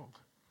my dog."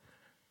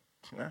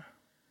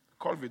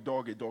 Call the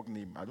dog a dog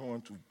name. I don't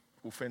want to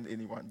offend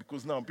anyone,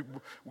 because now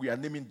we are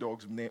naming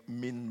dogs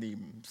main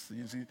names.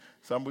 You see,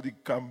 somebody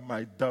come,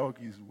 my dog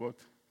is what?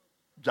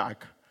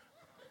 Jack.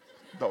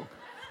 Dog.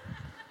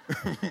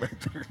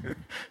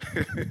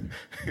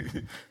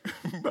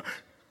 But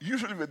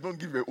usually they don't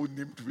give their own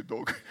name to the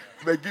dog.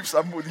 They give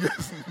somebody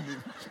else's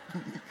name.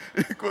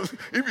 Because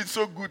if it's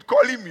so good,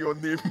 call him your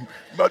name,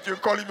 but you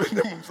call him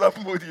the name of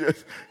somebody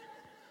else.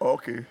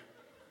 Okay.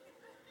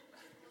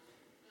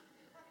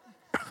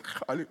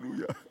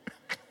 Hallelujah.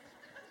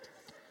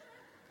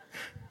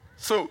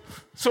 So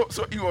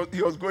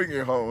he was going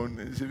around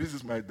and he said, "This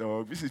is my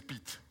dog. This is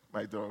Pete,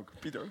 my dog,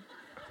 Peter."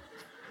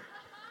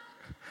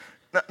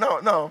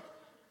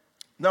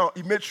 Now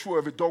he made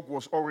sure the dog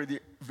was already,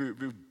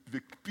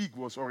 the pig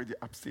was already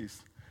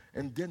upstairs.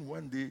 And then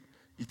one day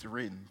it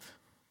rained.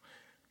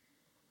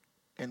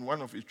 And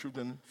one of his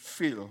children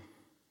failed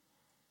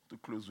to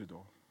close the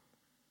door.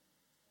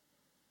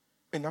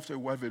 And after a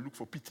while, they looked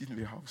for Pete in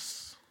the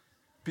house.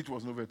 Pete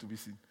was nowhere to be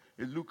seen.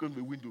 They looked on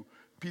the window.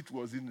 Pete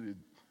was in the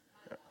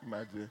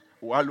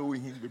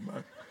wallowing in the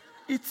mud.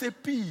 It's a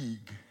pig.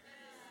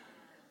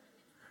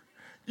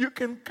 You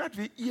can cut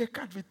the ear,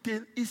 cut the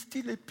tail. It's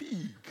still a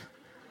pig.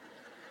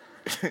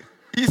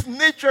 His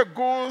nature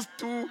goes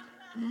to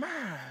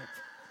mad.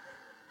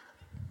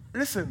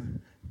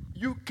 Listen,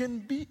 you can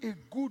be a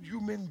good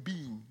human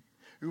being.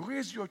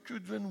 Raise your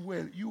children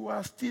well. You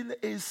are still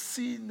a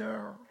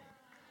sinner.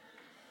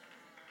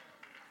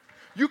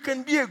 You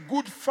can be a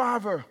good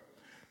father.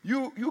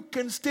 You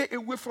can stay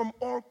away from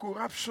all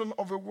corruption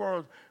of the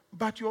world,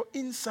 but your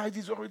inside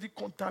is already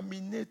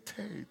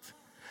contaminated.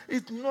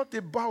 It's not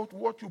about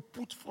what you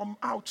put from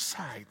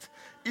outside.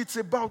 It's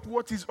about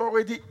what is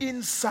already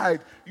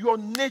inside. Your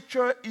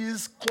nature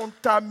is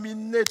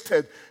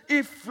contaminated.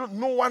 If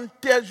no one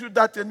tells you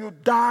that and you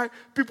die,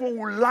 people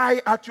will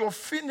lie at your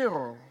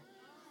funeral.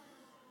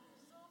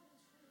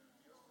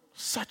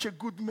 Such a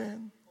good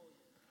man.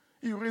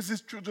 He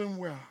raises children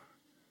well.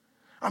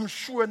 I'm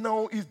sure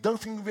now he's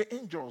dancing with the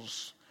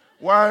angels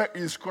while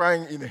he's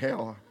crying in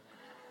hell.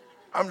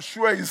 I'm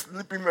sure he's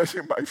sleeping there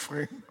saying, "My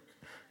friend,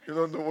 you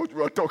don't know what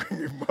we are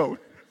talking about.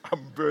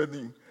 I'm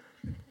burning."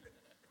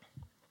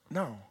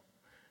 Now,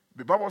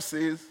 the Bible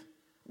says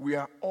we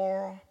have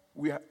all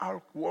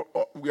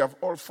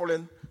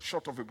fallen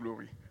short of the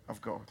glory of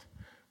God.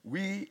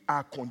 We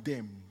are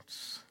condemned.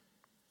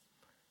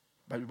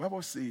 But the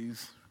Bible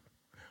says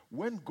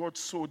when God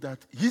saw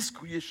that his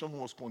creation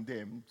was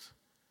condemned,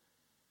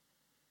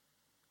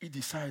 he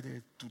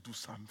decided to do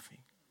something.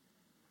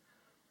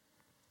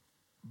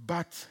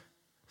 But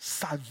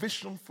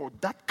salvation for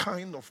that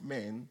kind of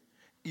man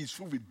is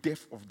through the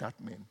death of that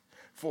man.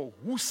 For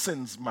whose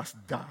sins must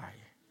die.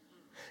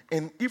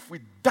 And if we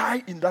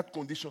die in that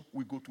condition,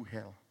 we go to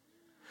hell.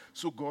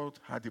 So God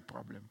had a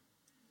problem.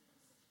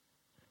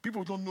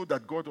 People don't know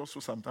that God also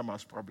sometimes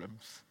has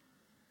problems.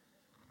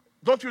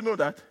 Don't you know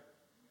that?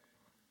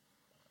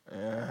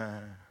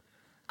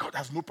 God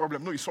has no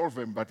problem. No, he solved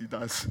them, but he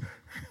does.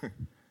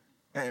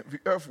 The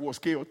earth was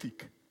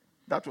chaotic.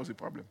 That was the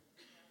problem.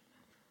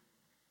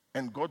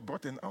 And God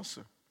brought an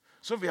answer.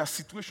 So there are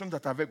situations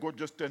that have God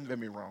just turned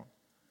them around.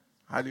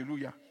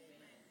 Hallelujah.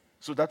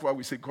 So that's why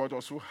we say God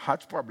also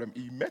had problem.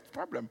 He met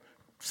problem.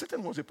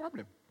 Satan was a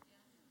problem.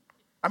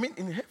 I mean,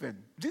 in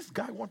heaven, this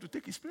guy wants to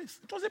take his place.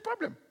 It was a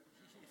problem.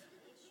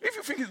 If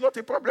you think it's not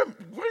a problem,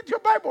 read your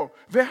Bible.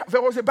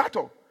 There was a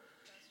battle.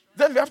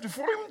 Then we have to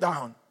throw him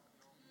down.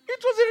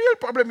 It was a real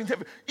problem in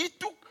heaven. He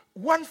took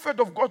 1/3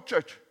 of God's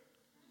church.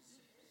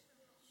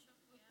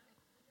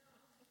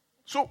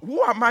 So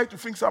who am I to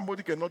think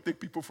somebody cannot take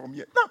people from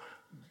here? No,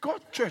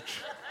 God's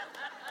church.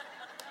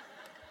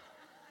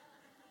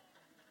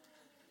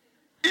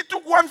 He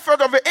took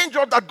 1/3 of the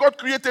angels that God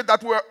created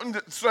that were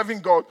serving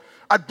God.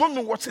 I don't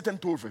know what Satan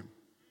told them.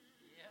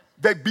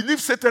 They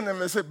believed Satan and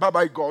they said,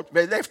 bye-bye God.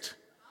 They left.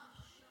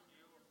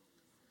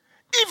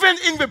 Even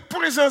in the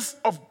presence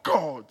of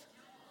God.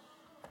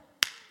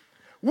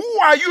 Who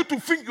are you to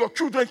think your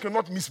children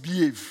cannot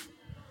misbehave?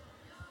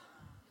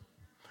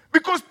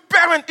 Because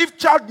parent, if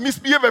child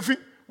misbehave, I think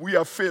we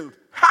have failed.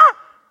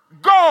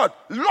 God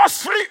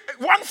lost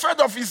 1/3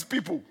 of his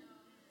people.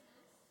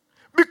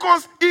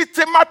 Because it's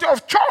a matter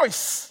of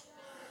choice.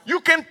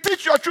 You can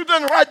teach your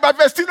children right, but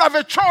they still have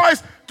a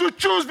choice to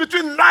choose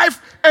between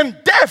life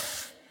and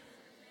death.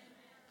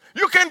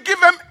 You can give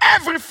them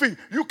everything.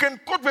 You can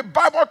quote the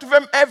Bible to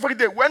them every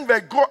day. When they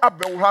grow up,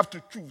 they will have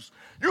to choose.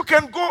 You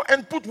can go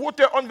and put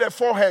water on their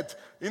forehead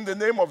in the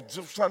name of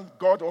Son,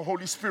 God, or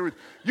Holy Spirit.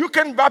 You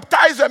can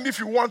baptize them if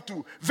you want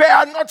to. They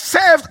are not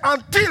saved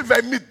until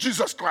they meet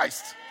Jesus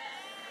Christ.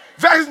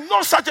 There is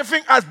no such a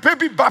thing as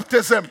baby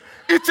baptism.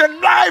 It's a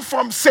lie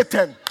from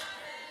Satan.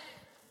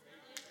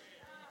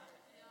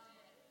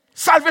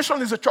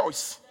 Salvation is a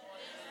choice.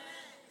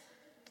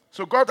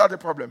 So God had a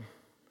problem.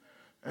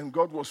 And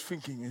God was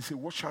thinking and said,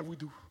 what shall we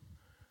do?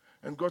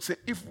 And God said,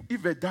 if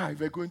they die,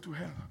 they're going to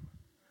hell.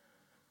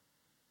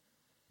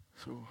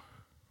 So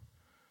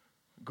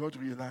God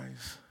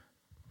realized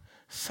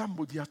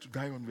somebody has to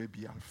die on their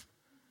behalf.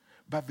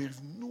 But there is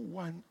no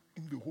one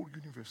in the whole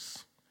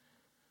universe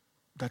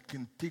that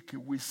can take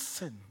away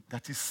sin,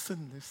 that is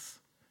sinless.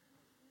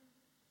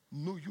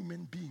 No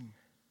human being.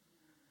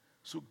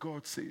 So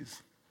God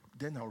says,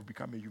 then I will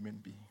become a human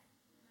being.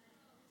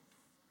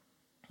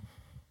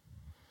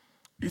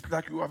 It's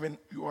like you have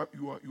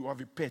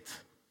a pet.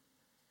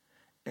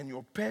 And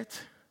your pet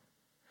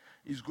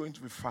is going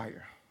to the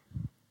fire.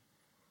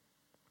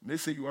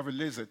 Let's say you have a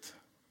lizard.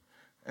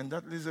 And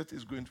that lizard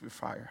is going to the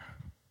fire.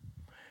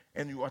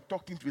 And you are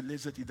talking to the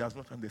lizard, he does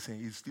not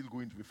understand. He's still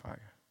going to the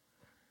fire.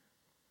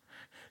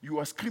 You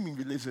are screaming,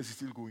 the lizard is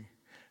still going.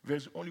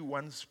 There's only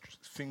one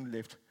thing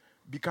left.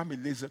 Become a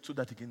lizard so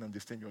that he can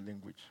understand your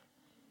language.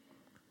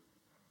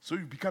 So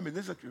you become a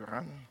lizard, you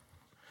run.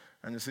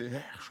 And you say,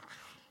 hey,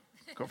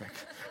 go back.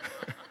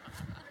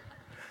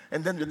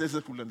 And then the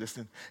lizard will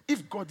understand.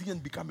 If God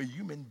didn't become a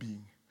human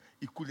being,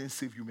 he couldn't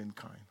save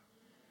humankind.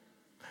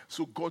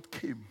 So God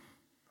came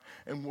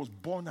and was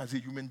born as a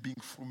human being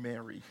through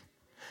Mary.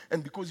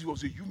 And because he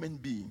was a human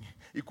being,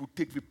 he could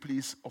take the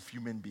place of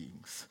human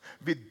beings.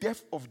 The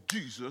death of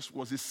Jesus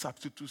was a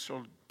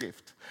substitutional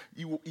death.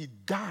 He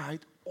died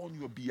on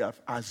your behalf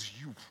as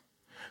you.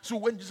 So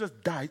when Jesus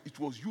died, it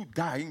was you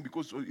dying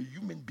because a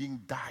human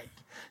being died.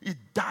 He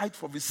died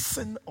for the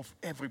sin of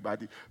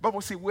everybody.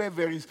 Bible says where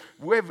there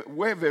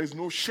is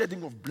no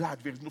shedding of blood,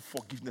 there is no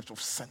forgiveness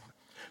of sin.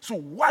 So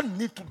one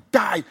needs to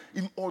die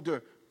in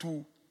order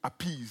to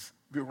appease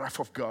the wrath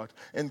of God.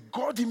 And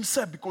God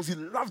himself, because he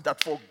loved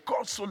that, for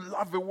God so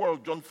loved the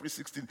world, John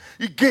 3:16,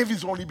 he gave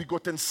his only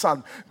begotten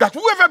son, that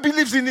whoever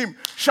believes in him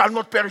shall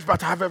not perish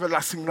but have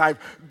everlasting life.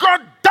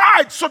 God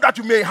died so that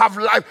you may have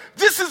life.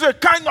 This is the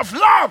kind of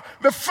love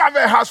the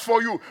Father has for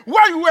you.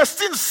 While you were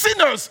still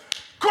sinners,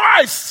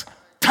 Christ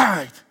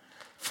died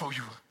for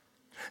you.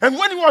 And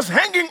when he was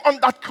hanging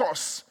on that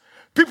cross,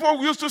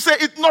 people used to say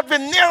it's not the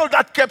nail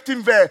that kept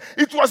him there.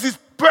 It was his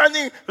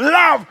burning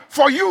love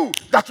for you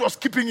that was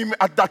keeping him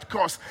at that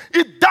cross.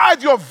 He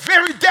died your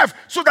very death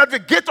so that the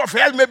gate of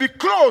hell may be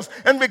closed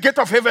and the gate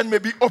of heaven may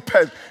be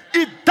opened.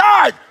 He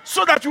died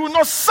so that you will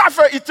not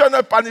suffer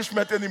eternal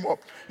punishment anymore.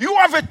 You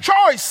have a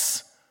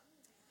choice.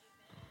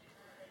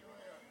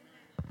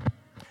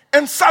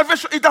 And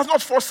salvation, it does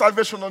not force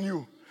salvation on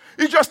you.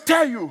 It just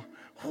tells you,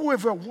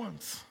 whoever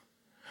wants.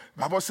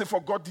 The Bible says, for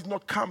God did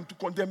not come to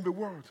condemn the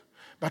world,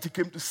 but he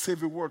came to save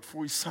the world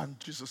through his son,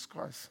 Jesus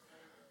Christ.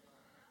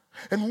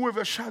 And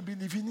whoever shall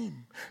believe in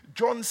him.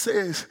 John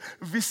says,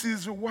 this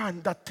is the one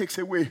that takes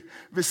away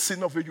the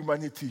sin of the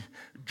humanity.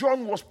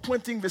 John was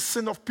pointing the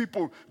sin of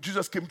people.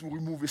 Jesus came to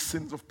remove the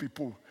sins of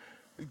people.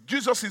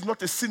 Jesus is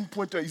not a sin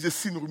pointer, he's a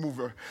sin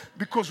remover.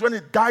 Because when he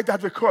died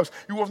at the cross,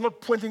 he was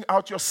not pointing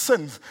out your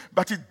sins,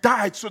 but he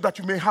died so that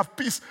you may have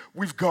peace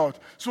with God.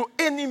 So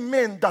any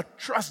man that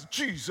trusts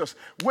Jesus,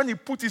 when he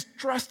put his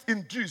trust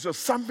in Jesus,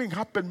 something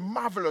happened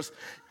marvelous.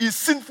 His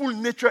sinful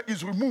nature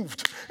is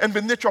removed, and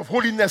the nature of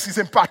holiness is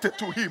imparted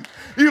to him.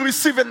 He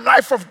received a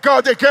life of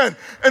God again,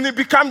 and he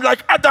became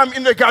like Adam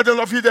in the Garden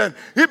of Eden.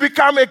 He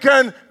became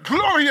again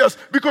glorious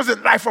because the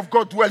life of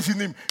God dwells in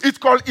him. It's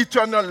called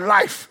eternal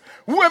life.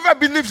 Whoever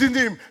believes in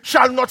him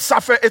shall not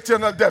suffer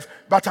eternal death,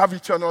 but have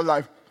eternal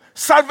life.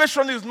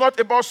 Salvation is not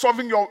about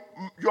solving your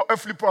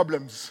earthly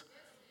problems.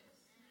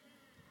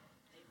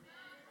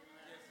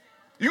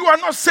 You are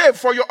not saved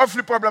for your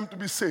earthly problem to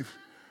be saved,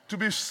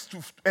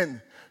 to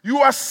end. You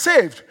are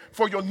saved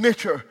for your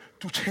nature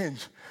to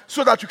change,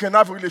 so that you can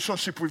have a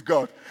relationship with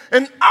God.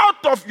 And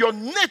out of your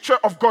nature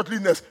of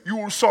godliness, you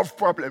will solve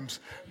problems.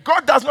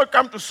 God does not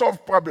come to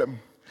solve problems.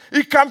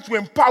 He comes to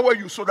empower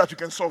you so that you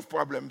can solve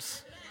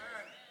problems.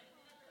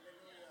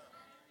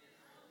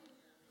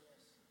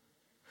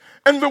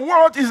 And the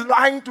world is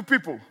lying to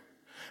people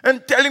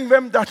and telling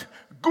them that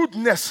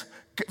goodness,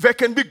 they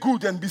can be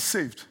good and be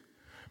saved.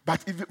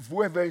 But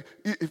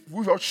if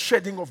without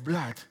shedding of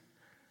blood,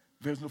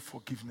 there is no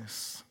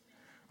forgiveness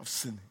of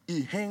sin.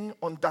 He hung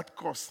on that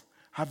cross,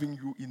 having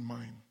you in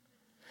mind,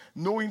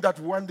 knowing that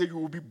one day you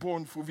will be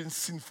born within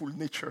sinful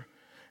nature.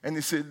 And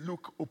he said,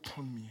 look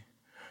upon me.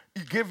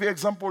 He gave the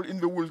example in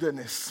the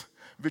wilderness.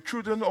 The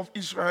children of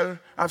Israel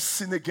have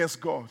sinned against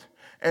God.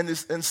 And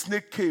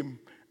snake came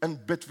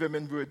and bit them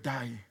and were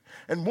dying.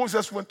 And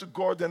Moses went to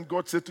God, and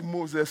God said to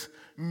Moses,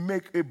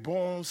 make a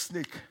born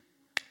snake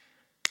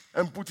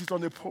and put it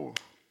on a pole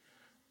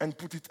and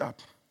put it up.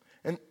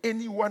 And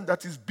anyone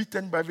that is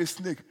bitten by the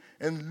snake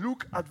and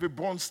look at the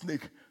born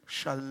snake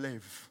shall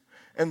live.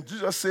 And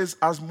Jesus says,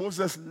 as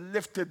Moses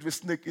lifted the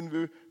snake in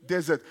the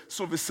desert,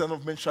 so the Son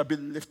of Man shall be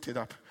lifted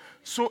up.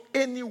 So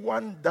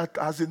anyone that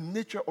has a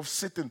nature of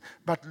Satan,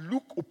 but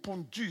look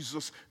upon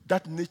Jesus,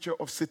 that nature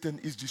of Satan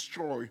is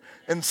destroyed.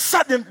 And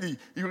suddenly,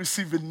 you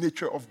receive the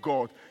nature of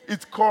God.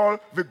 It's called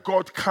the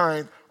God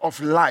kind of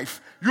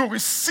life. You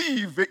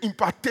receive the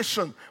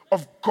impartation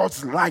of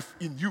God's life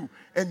in you,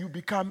 and you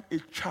become a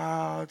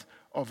child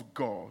of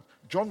God.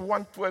 John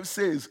 1:12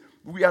 says,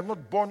 we are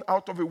not born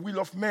out of the will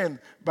of man,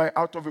 but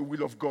out of the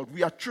will of God.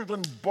 We are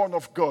children born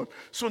of God.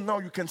 So now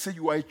you can say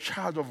you are a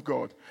child of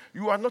God.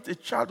 You are not a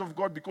child of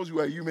God because you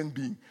are a human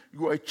being.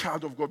 You are a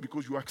child of God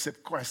because you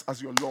accept Christ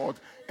as your Lord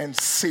and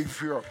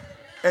Savior.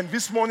 And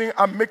this morning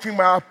I'm making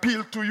my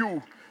appeal to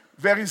you.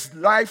 There is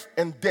life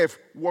and death.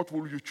 What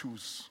will you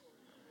choose?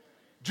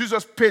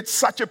 Jesus paid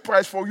such a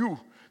price for you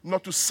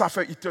not to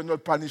suffer eternal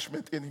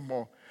punishment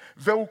anymore.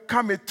 There will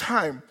come a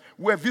time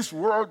where this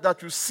world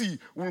that you see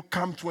will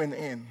come to an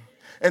end.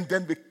 And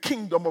then the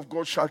kingdom of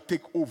God shall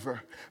take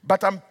over.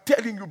 But I'm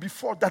telling you,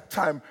 before that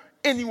time,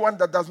 anyone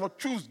that does not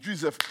choose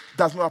Jesus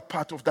does not have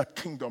part of that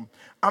kingdom.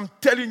 I'm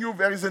telling you,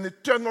 there is an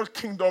eternal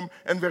kingdom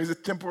and there is a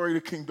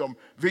temporary kingdom.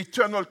 The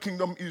eternal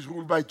kingdom is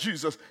ruled by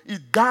Jesus. He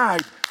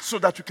died so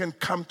that you can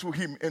come to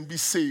him and be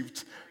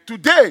saved.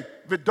 Today,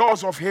 the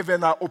doors of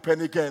heaven are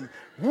open again.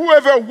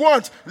 Whoever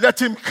wants,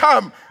 let him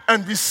come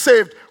and be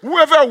saved.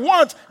 Whoever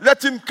wants,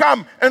 let him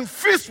come and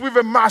feast with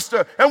the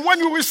Master. And when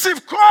you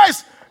receive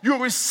Christ, you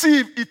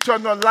receive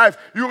eternal life.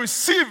 You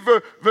receive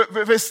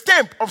the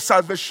stamp of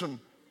salvation.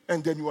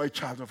 And then you are a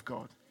child of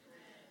God.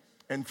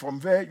 And from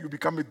there, you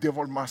become a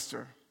devil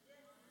master.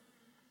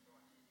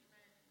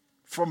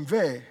 From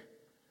there,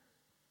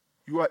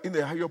 you are in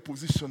a higher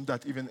position than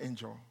even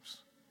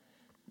angels.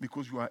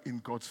 Because you are in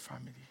God's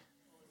family.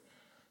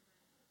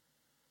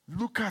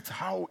 Look at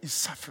how he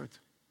suffered.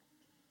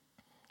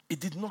 He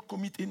did not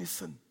commit any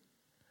sin.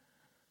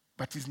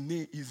 But his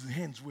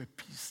hands were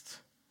pierced.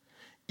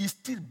 He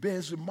still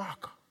bears the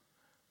mark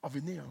of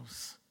the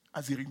nails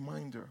as a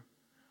reminder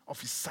of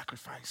his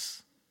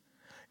sacrifice.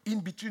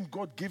 In between,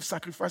 God gave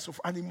sacrifice of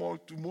animal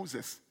to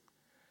Moses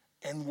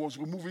and was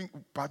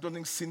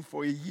pardoning sin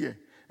for a year.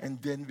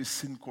 And then the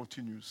sin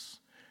continues.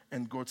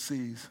 And God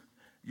says,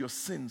 your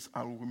sins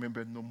I will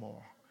remember no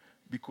more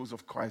because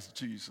of Christ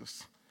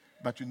Jesus.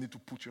 But you need to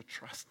put your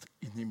trust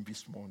in him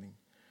this morning.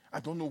 I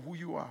don't know who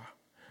you are,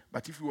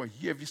 but if you are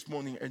here this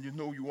morning and you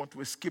know you want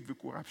to escape the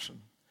corruption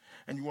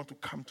and you want to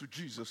come to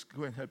Jesus,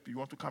 go and help you. You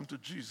want to come to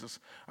Jesus,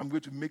 I'm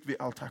going to make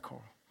the altar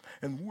call.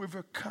 And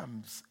whoever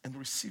comes and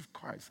receives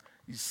Christ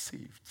is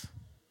saved.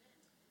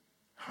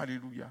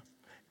 Hallelujah.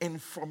 And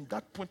from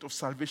that point of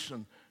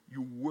salvation,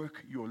 you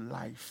work your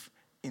life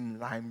in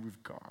line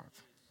with God.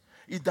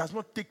 It does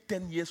not take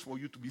 10 years for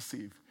you to be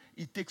saved.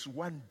 It takes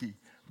one day.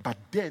 But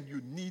then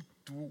you need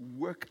to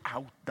work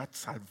out that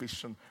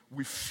salvation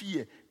with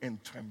fear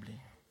and trembling.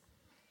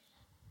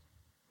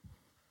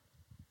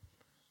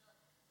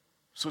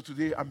 So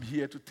today I'm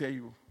here to tell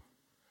you,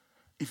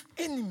 if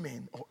any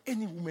man or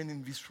any woman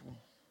in this room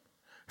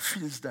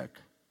feels like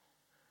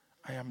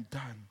I am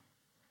done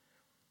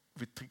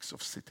with tricks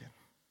of Satan,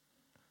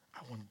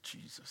 I want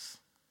Jesus.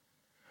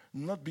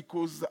 Not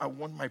because I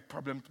want my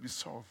problem to be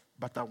solved,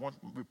 but I want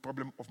the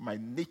problem of my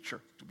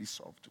nature to be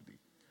solved today.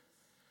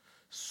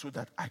 so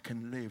that I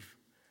can live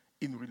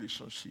in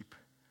relationship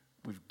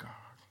with God.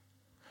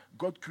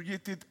 God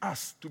created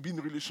us to be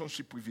in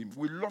relationship with him.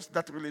 We lost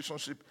that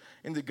relationship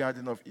in the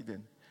Garden of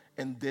Eden.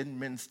 And then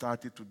men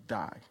started to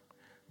die.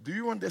 Do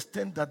you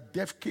understand that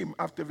death came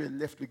after they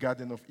left the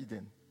Garden of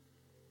Eden?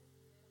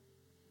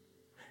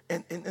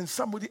 And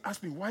somebody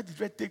asked me, why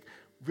did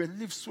we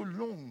live so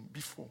long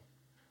before?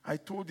 I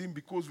told him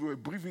because we were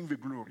breathing the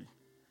glory,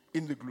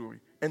 in the glory.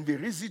 And the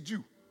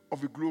residue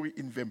of the glory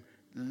in them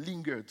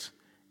lingered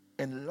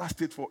and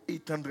lasted for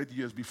 800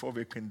 years before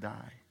they can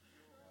die.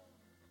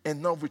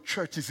 And now the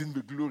church is in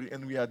the glory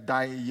and we are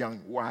dying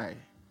young. Why?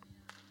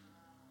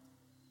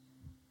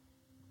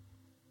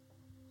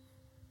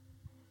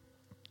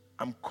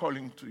 I'm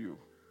calling to you.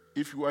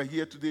 If you are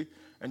here today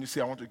and you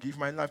say, I want to give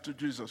my life to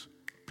Jesus,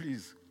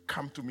 please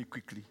come to me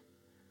quickly.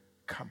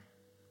 Come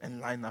and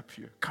line up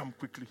here. Come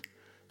quickly.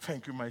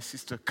 Thank you, my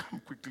sister.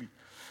 Come quickly.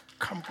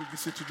 Come quickly.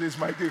 Say, today is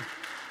my day.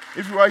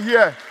 If you are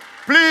here,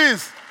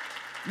 please,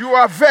 you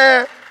are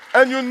there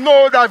and you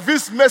know that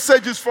this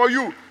message is for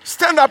you.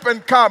 Stand up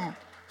and come.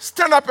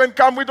 Stand up and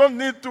come. We don't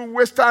need to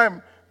waste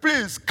time.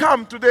 Please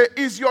come. Today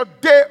is your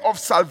day of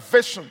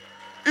salvation.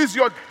 Is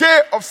your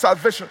day of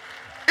salvation.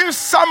 If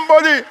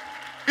somebody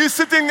is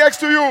sitting next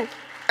to you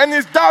and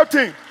is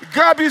doubting,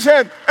 grab his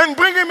hand and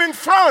bring him in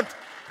front.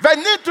 They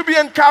need to be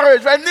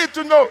encouraged. They need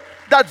to know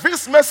that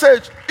this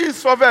message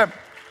is for them.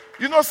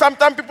 You know,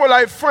 sometimes people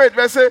are afraid.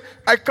 They say,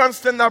 I can't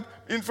stand up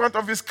in front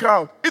of this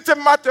crowd. It's a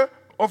matter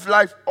of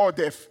life or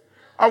death.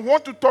 I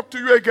want to talk to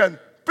you again.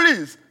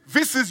 Please,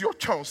 this is your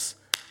chance.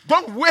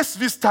 Don't waste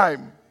this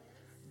time.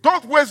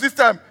 Don't waste this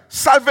time.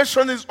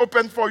 Salvation is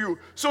open for you.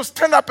 So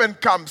stand up and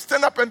come.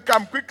 Stand up and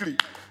come quickly.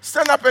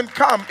 Stand up and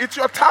come. It's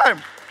your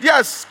time.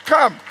 Yes,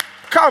 come.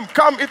 Come.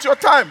 It's your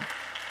time.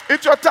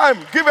 It's your time.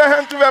 Give a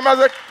hand to them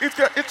as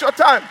it's your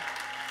time.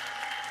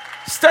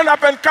 Stand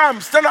up and come.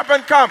 Stand up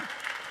and come.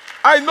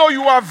 I know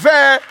you are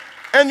there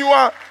and you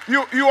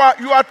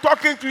are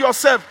talking to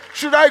yourself.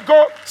 Should I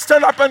go?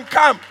 Stand up and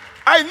come.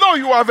 I know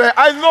you are there.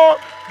 I know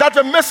that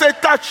the message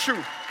touched you.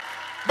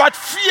 But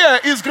fear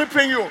is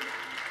gripping you.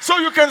 So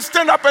you can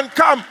stand up and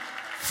come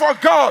for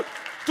God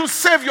to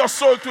save your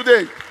soul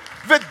today.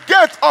 The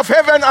gates of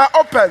heaven are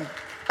open.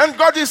 And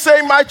God is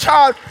saying, my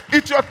child,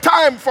 it's your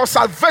time for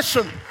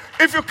salvation.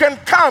 If you can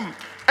come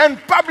and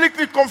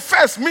publicly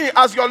confess me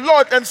as your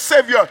Lord and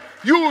Savior,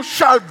 you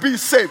shall be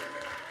saved.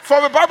 For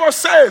the Bible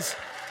says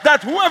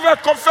that whoever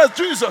confesses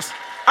Jesus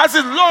as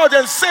his Lord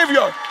and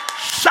Savior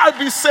shall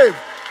be saved.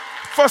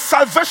 For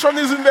salvation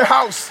is in the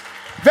house.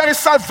 There is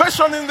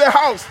salvation in the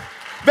house.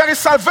 There is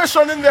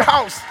salvation in the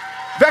house.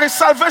 There is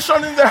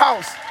salvation in the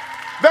house.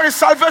 There is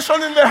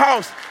salvation in the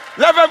house.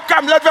 Let them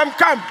come, let them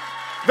come.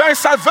 There is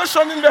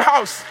salvation in the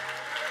house.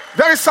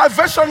 There is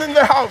salvation in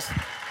the house.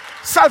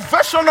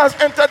 Salvation has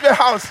entered the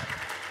house.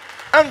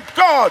 And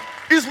God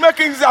is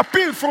making his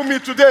appeal for me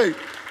today.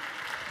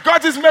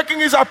 God is making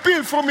his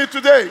appeal for me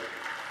today.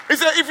 He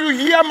said, if you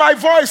hear my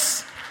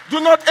voice, do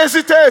not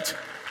hesitate.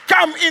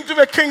 Come into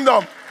the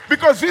kingdom.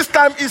 Because this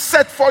time is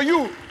set for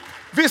you.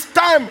 This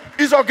time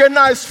is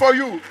organized for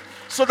you.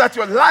 So that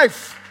your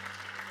life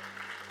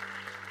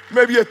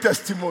may be a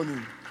testimony.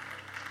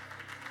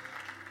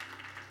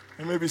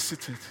 You may be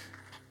seated.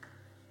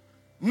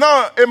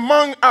 Now,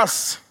 among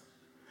us,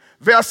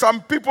 there are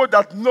some people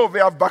that know they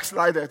have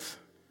backslided.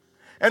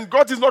 And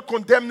God is not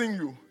condemning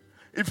you.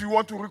 If you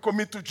want to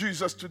recommit to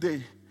Jesus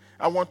today,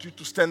 I want you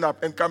to stand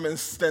up and come and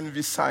stand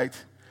this side.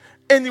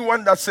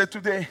 Anyone that said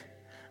today,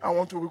 I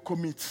want to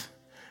recommit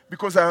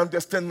because I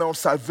understand now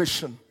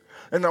salvation.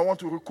 And I want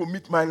to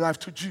recommit my life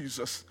to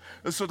Jesus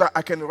so that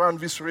I can run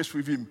this race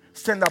with him.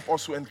 Stand up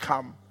also and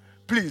come.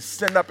 Please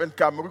stand up and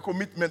come.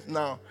 Recommitment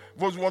now.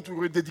 Those who want to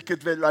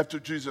rededicate their life to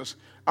Jesus,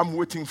 I'm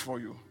waiting for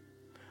you.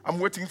 I'm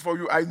waiting for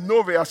you. I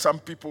know there are some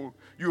people.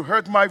 You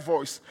heard my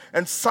voice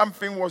and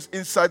something was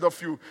inside of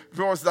you.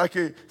 There was like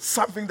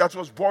something that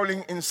was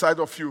boiling inside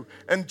of you.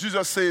 And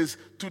Jesus says,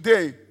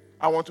 today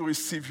I want to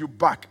receive you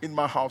back in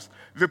my house.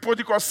 The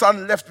prodigal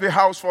son left the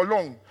house for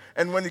long.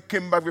 And when he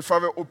came back, the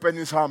father opened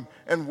his arm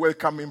and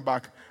welcomed him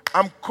back.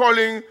 I'm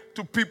calling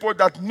to people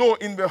that know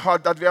in their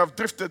heart that they have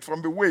drifted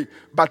from the way.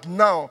 But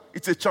now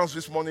it's a chance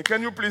this morning.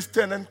 Can you please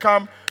stand and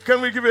come?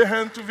 Can we give a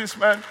hand to this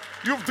man?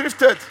 You've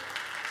drifted.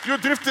 You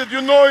drifted.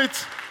 You know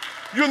it.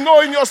 You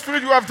know in your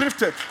spirit you have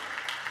drifted.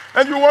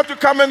 And you want to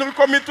come and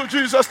recommit to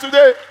Jesus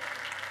today.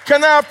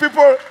 Can I have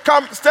people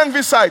come? Stand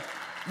this side.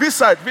 This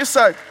side. This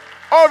side.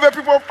 All the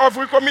people of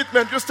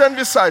recommitment, you stand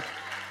this side.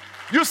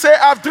 You say,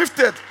 I've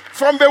drifted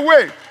from the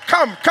way.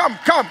 Come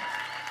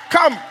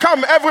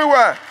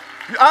everywhere.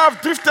 I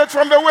have drifted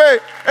from the way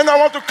and I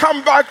want to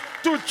come back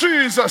to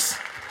Jesus.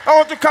 I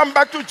want to come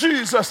back to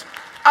Jesus.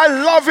 I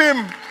love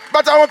him,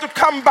 but I want to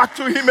come back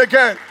to him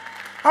again.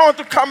 I want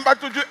to come back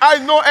to Jesus. I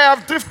know I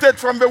have drifted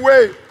from the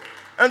way.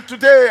 And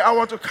today I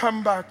want to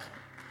come back.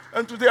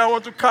 And today I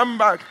want to come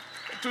back.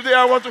 Today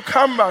I want to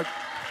come back.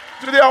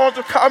 Today I want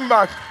to come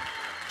back.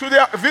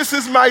 Today, this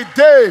is my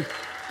day.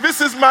 This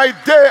is my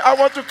day. I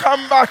want to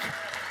come back.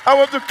 I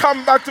want to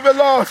come back to the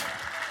Lord.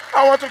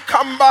 I want to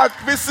come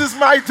back. This is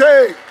my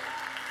day.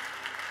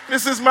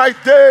 This is my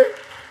day.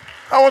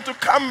 I want to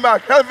come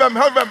back. Help them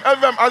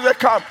as they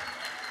come.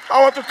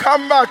 I want to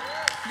come back.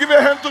 Give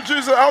a hand to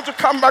Jesus. I want to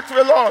come back to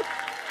the Lord.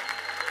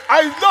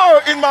 I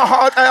know in my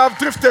heart I have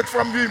drifted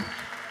from Him.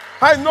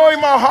 I know in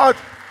my heart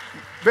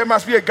there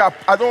must be a gap.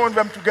 I don't want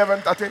them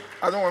together.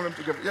 I don't want them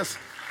together. Yes.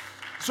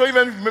 So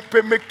even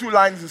make 2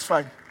 lines is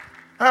fine.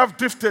 I have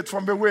drifted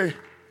from the way.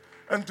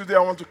 And today I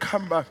want to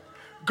come back.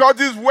 God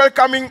is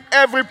welcoming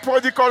every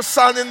prodigal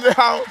son in the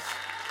house.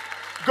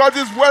 God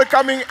is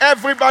welcoming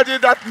everybody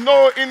that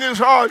know in his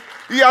heart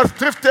he has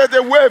drifted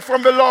away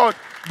from the Lord.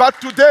 But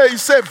today he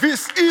said,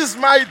 this is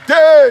my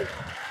day.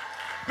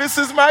 This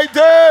is my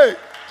day.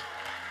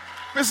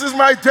 This is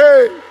my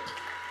day.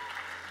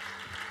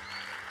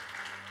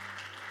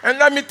 And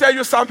let me tell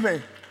you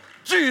something.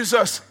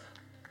 Jesus,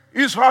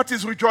 his heart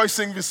is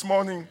rejoicing this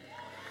morning.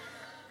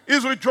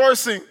 He's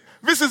rejoicing.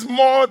 This is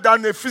more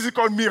than a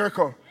physical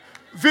miracle.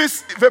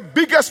 The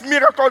biggest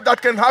miracle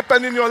that can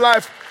happen in your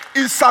life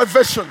is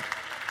salvation.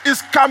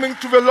 Is coming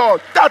to the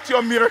Lord. That's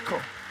your miracle.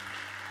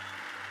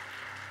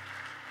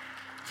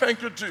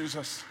 Thank you,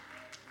 Jesus.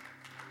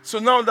 So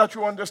now that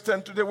you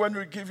understand today, when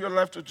you give your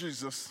life to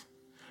Jesus,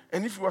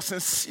 and if you are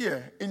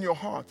sincere in your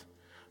heart,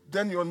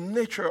 then your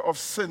nature of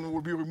sin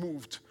will be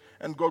removed,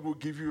 and God will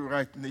give you a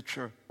right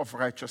nature of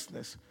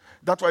righteousness.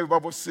 That's why the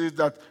Bible says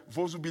that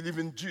those who believe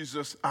in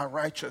Jesus are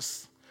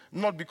righteous,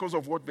 not because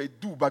of what they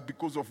do, but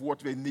because of what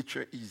their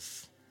nature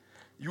is.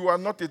 You are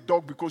not a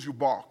dog because you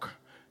bark.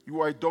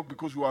 You are a dog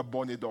because you are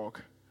born a dog.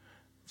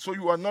 So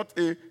you are not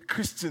a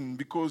Christian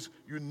because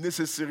you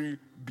necessarily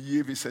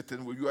behave a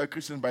certain way. You are a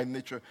Christian by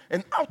nature.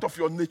 And out of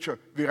your nature,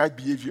 the right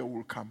behavior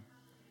will come.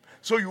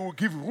 So you will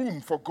give room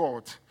for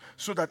God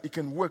so that He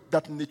can work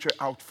that nature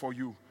out for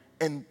you.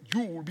 And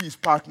you will be His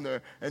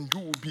partner and you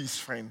will be His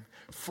friend.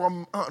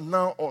 From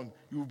now on,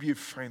 you will be a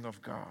friend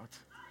of God.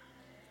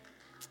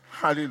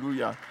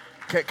 Hallelujah.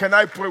 Can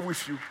I pray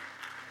with you?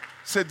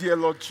 Say, dear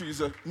Lord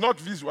Jesus. Not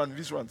this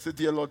one. Say,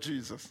 dear Lord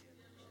Jesus.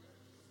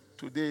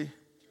 Today,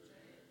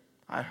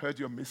 I heard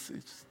your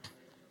message.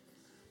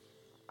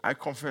 I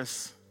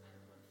confess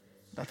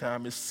that I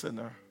am a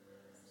sinner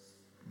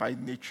by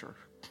nature.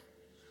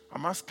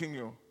 I'm asking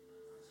you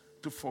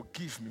to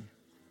forgive me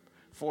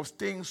for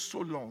staying so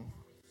long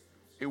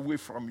away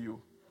from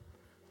you.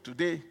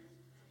 Today,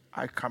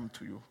 I come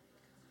to you.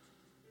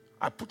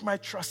 I put my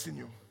trust in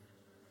you.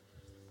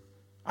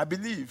 I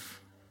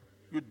believe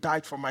you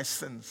died for my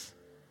sins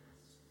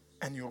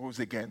and you rose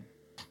again.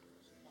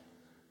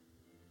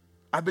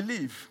 I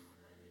believe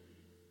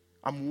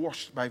I'm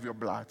washed by your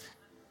blood.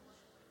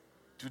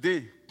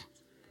 Today,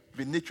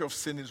 the nature of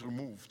sin is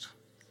removed.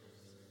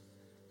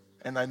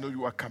 And I know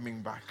you are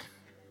coming back.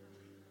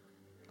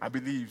 I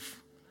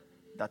believe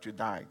that you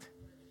died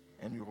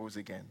and you rose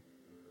again.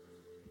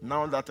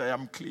 Now that I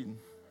am clean,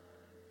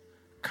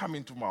 come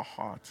into my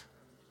heart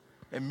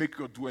and make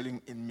your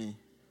dwelling in me.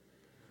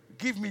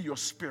 Give me your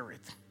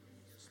spirit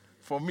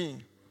for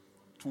me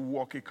to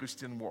walk a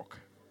Christian walk.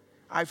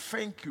 I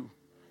thank you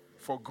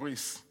for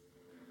grace.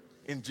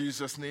 In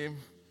Jesus' name,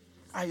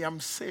 I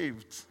am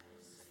saved.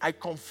 I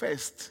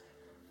confessed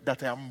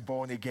that I am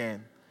born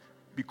again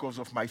because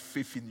of my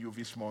faith in you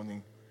this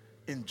morning.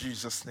 In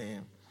Jesus'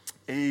 name,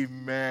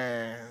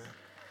 amen.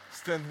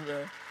 Stand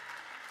here.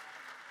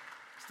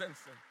 Stand.